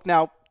rulebook.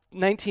 Now,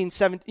 16,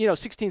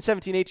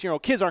 17,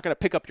 18-year-old kids aren't going to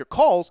pick up your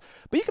calls,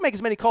 but you can make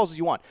as many calls as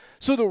you want.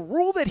 So the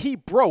rule that he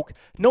broke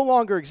no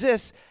longer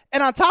exists.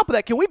 And on top of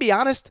that, can we be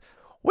honest?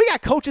 We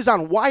got coaches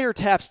on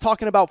wiretaps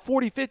talking about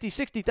 $40,000,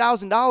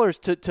 $50,000,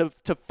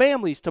 $60,000 to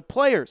families, to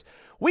players.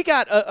 We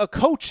got a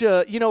coach,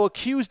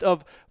 accused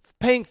of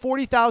paying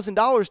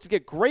 $40,000 to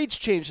get grades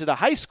changed at a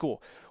high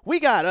school.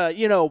 We got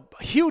a,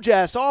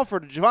 huge-ass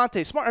offer to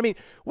Javonte Smart. I mean,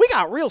 we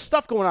got real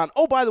stuff going on.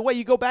 Oh, by the way,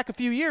 you go back a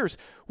few years.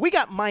 We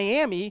got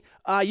Miami,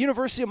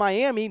 University of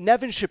Miami,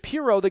 Nevin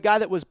Shapiro, the guy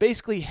that was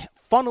basically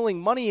funneling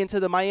money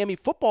into the Miami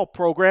football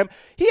program.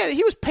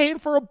 He was paying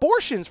for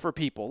abortions for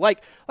people.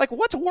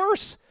 What's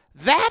worse,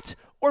 that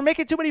or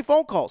making too many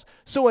phone calls?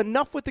 So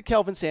enough with the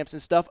Kelvin Sampson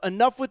stuff.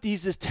 Enough with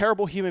he's this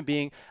terrible human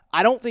being.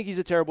 I don't think he's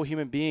a terrible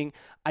human being.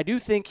 I do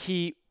think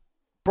he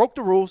broke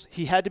the rules.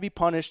 He had to be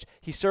punished.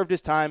 He served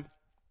his time.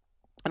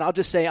 And I'll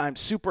just say I'm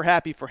super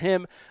happy for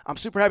him. I'm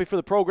super happy for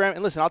the program.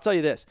 And listen, I'll tell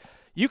you this.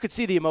 You could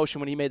see the emotion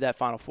when he made that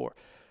Final Four.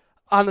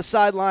 On the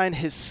sideline,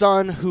 his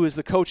son, who is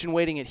the coach in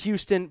waiting at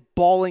Houston,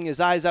 bawling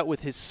his eyes out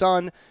with his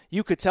son.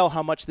 You could tell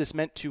how much this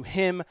meant to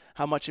him,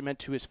 how much it meant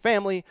to his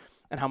family,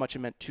 and how much it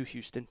meant to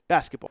Houston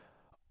basketball.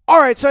 All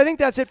right, so I think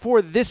that's it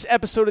for this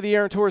episode of the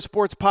Aaron Torres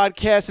Sports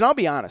Podcast. And I'll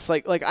be honest,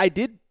 I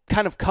did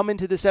kind of come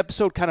into this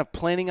episode kind of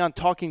planning on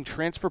talking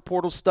transfer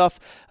portal stuff.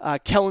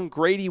 Kellen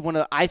Grady, one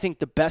of, I think,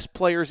 the best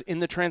players in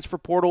the transfer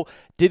portal,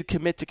 did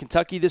commit to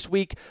Kentucky this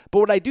week. But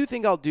what I do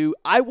think I'll do,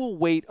 I will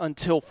wait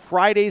until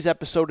Friday's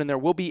episode, and there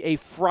will be a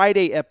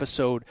Friday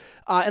episode,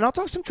 and I'll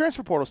talk some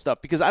transfer portal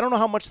stuff, because I don't know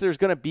how much there's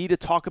going to be to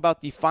talk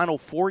about the Final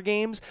Four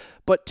games,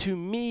 but to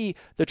me,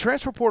 the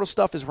transfer portal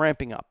stuff is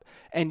ramping up.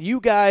 And you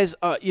guys,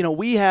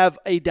 we have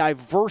a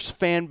diverse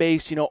fan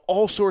base,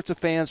 all sorts of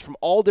fans from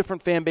all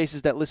different fan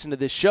bases that listen to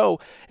this show.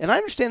 And I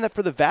understand that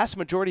for the vast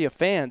majority of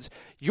fans,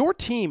 your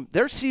team,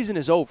 their season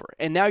is over.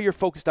 And now you're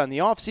focused on the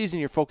offseason,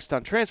 you're focused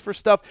on transfer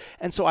stuff.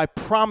 And so I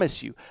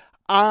promise you,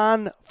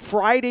 on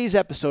Friday's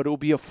episode, it will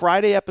be a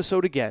Friday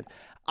episode again,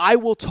 I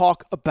will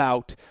talk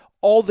about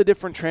all the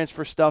different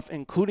transfer stuff,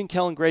 including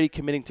Kellen Grady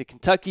committing to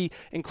Kentucky,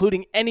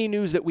 including any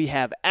news that we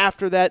have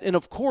after that, and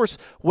of course,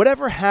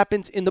 whatever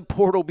happens in the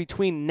portal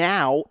between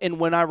now and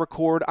when I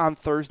record on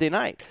Thursday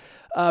night.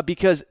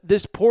 Because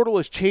this portal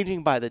is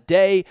changing by the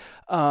day.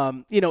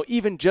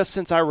 Even just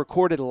since I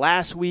recorded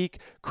last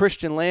week,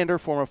 Christian Lander,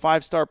 former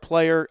 5-star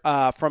player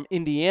from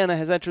Indiana,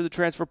 has entered the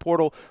transfer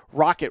portal.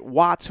 Rocket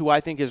Watts, who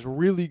I think is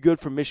really good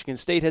from Michigan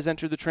State, has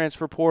entered the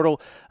transfer portal.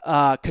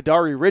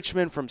 Kadari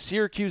Richmond from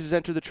Syracuse has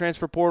entered the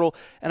transfer portal.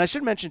 And I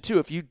should mention, too,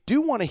 if you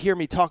do want to hear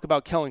me talk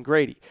about Kellen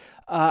Grady,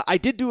 I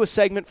did do a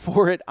segment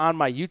for it on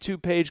my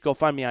YouTube page. Go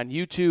find me on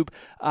YouTube.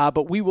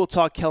 But we will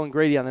talk Kellen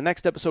Grady on the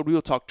next episode. We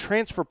will talk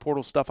transfer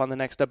portal stuff on the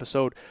next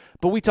episode.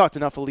 But we talked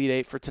enough Elite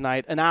Eight for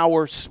tonight. An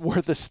hour's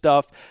worth of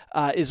stuff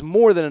is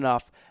more than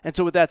enough. And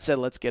so with that said,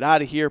 let's get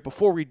out of here.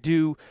 Before we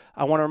do,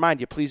 I want to remind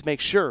you, please make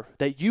sure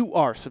that you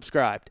are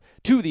subscribed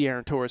to the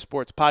Aaron Torres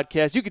Sports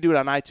Podcast. You can do it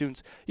on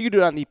iTunes. You can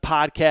do it on the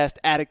Podcast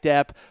Addict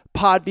app,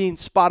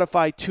 Podbean,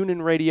 Spotify,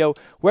 TuneIn Radio.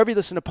 Wherever you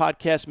listen to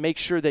podcasts, make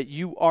sure that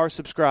you are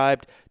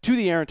subscribed to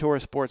the Aaron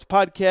Torres Sports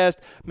Podcast.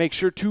 Make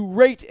sure to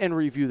rate and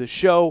review the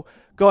show.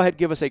 Go ahead,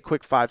 give us a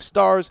quick 5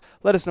 stars.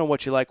 Let us know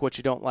what you like, what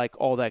you don't like,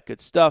 all that good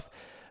stuff.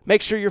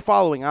 Make sure you're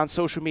following on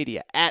social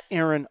media at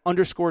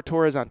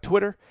Aaron_Torres on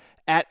Twitter,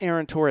 at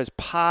Aaron Torres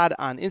Pod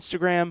on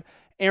Instagram,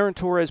 Aaron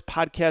Torres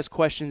Podcast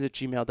Questions at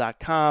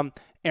gmail.com,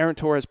 Aaron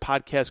Torres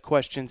Podcast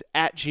Questions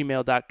at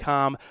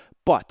gmail.com.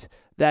 But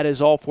that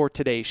is all for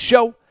today's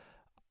show.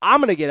 I'm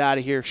going to get out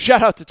of here.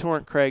 Shout out to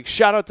Torrent Craig.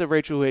 Shout out to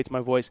Rachel who hates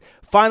my voice.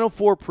 Final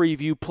Four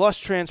preview plus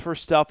transfer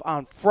stuff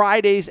on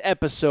Friday's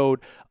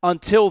episode.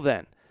 Until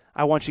then,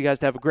 I want you guys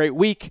to have a great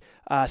week.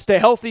 Stay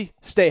healthy.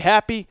 Stay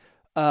happy.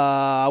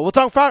 We'll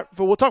talk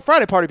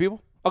Friday, party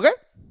people. Okay?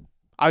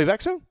 I'll be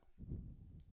back soon.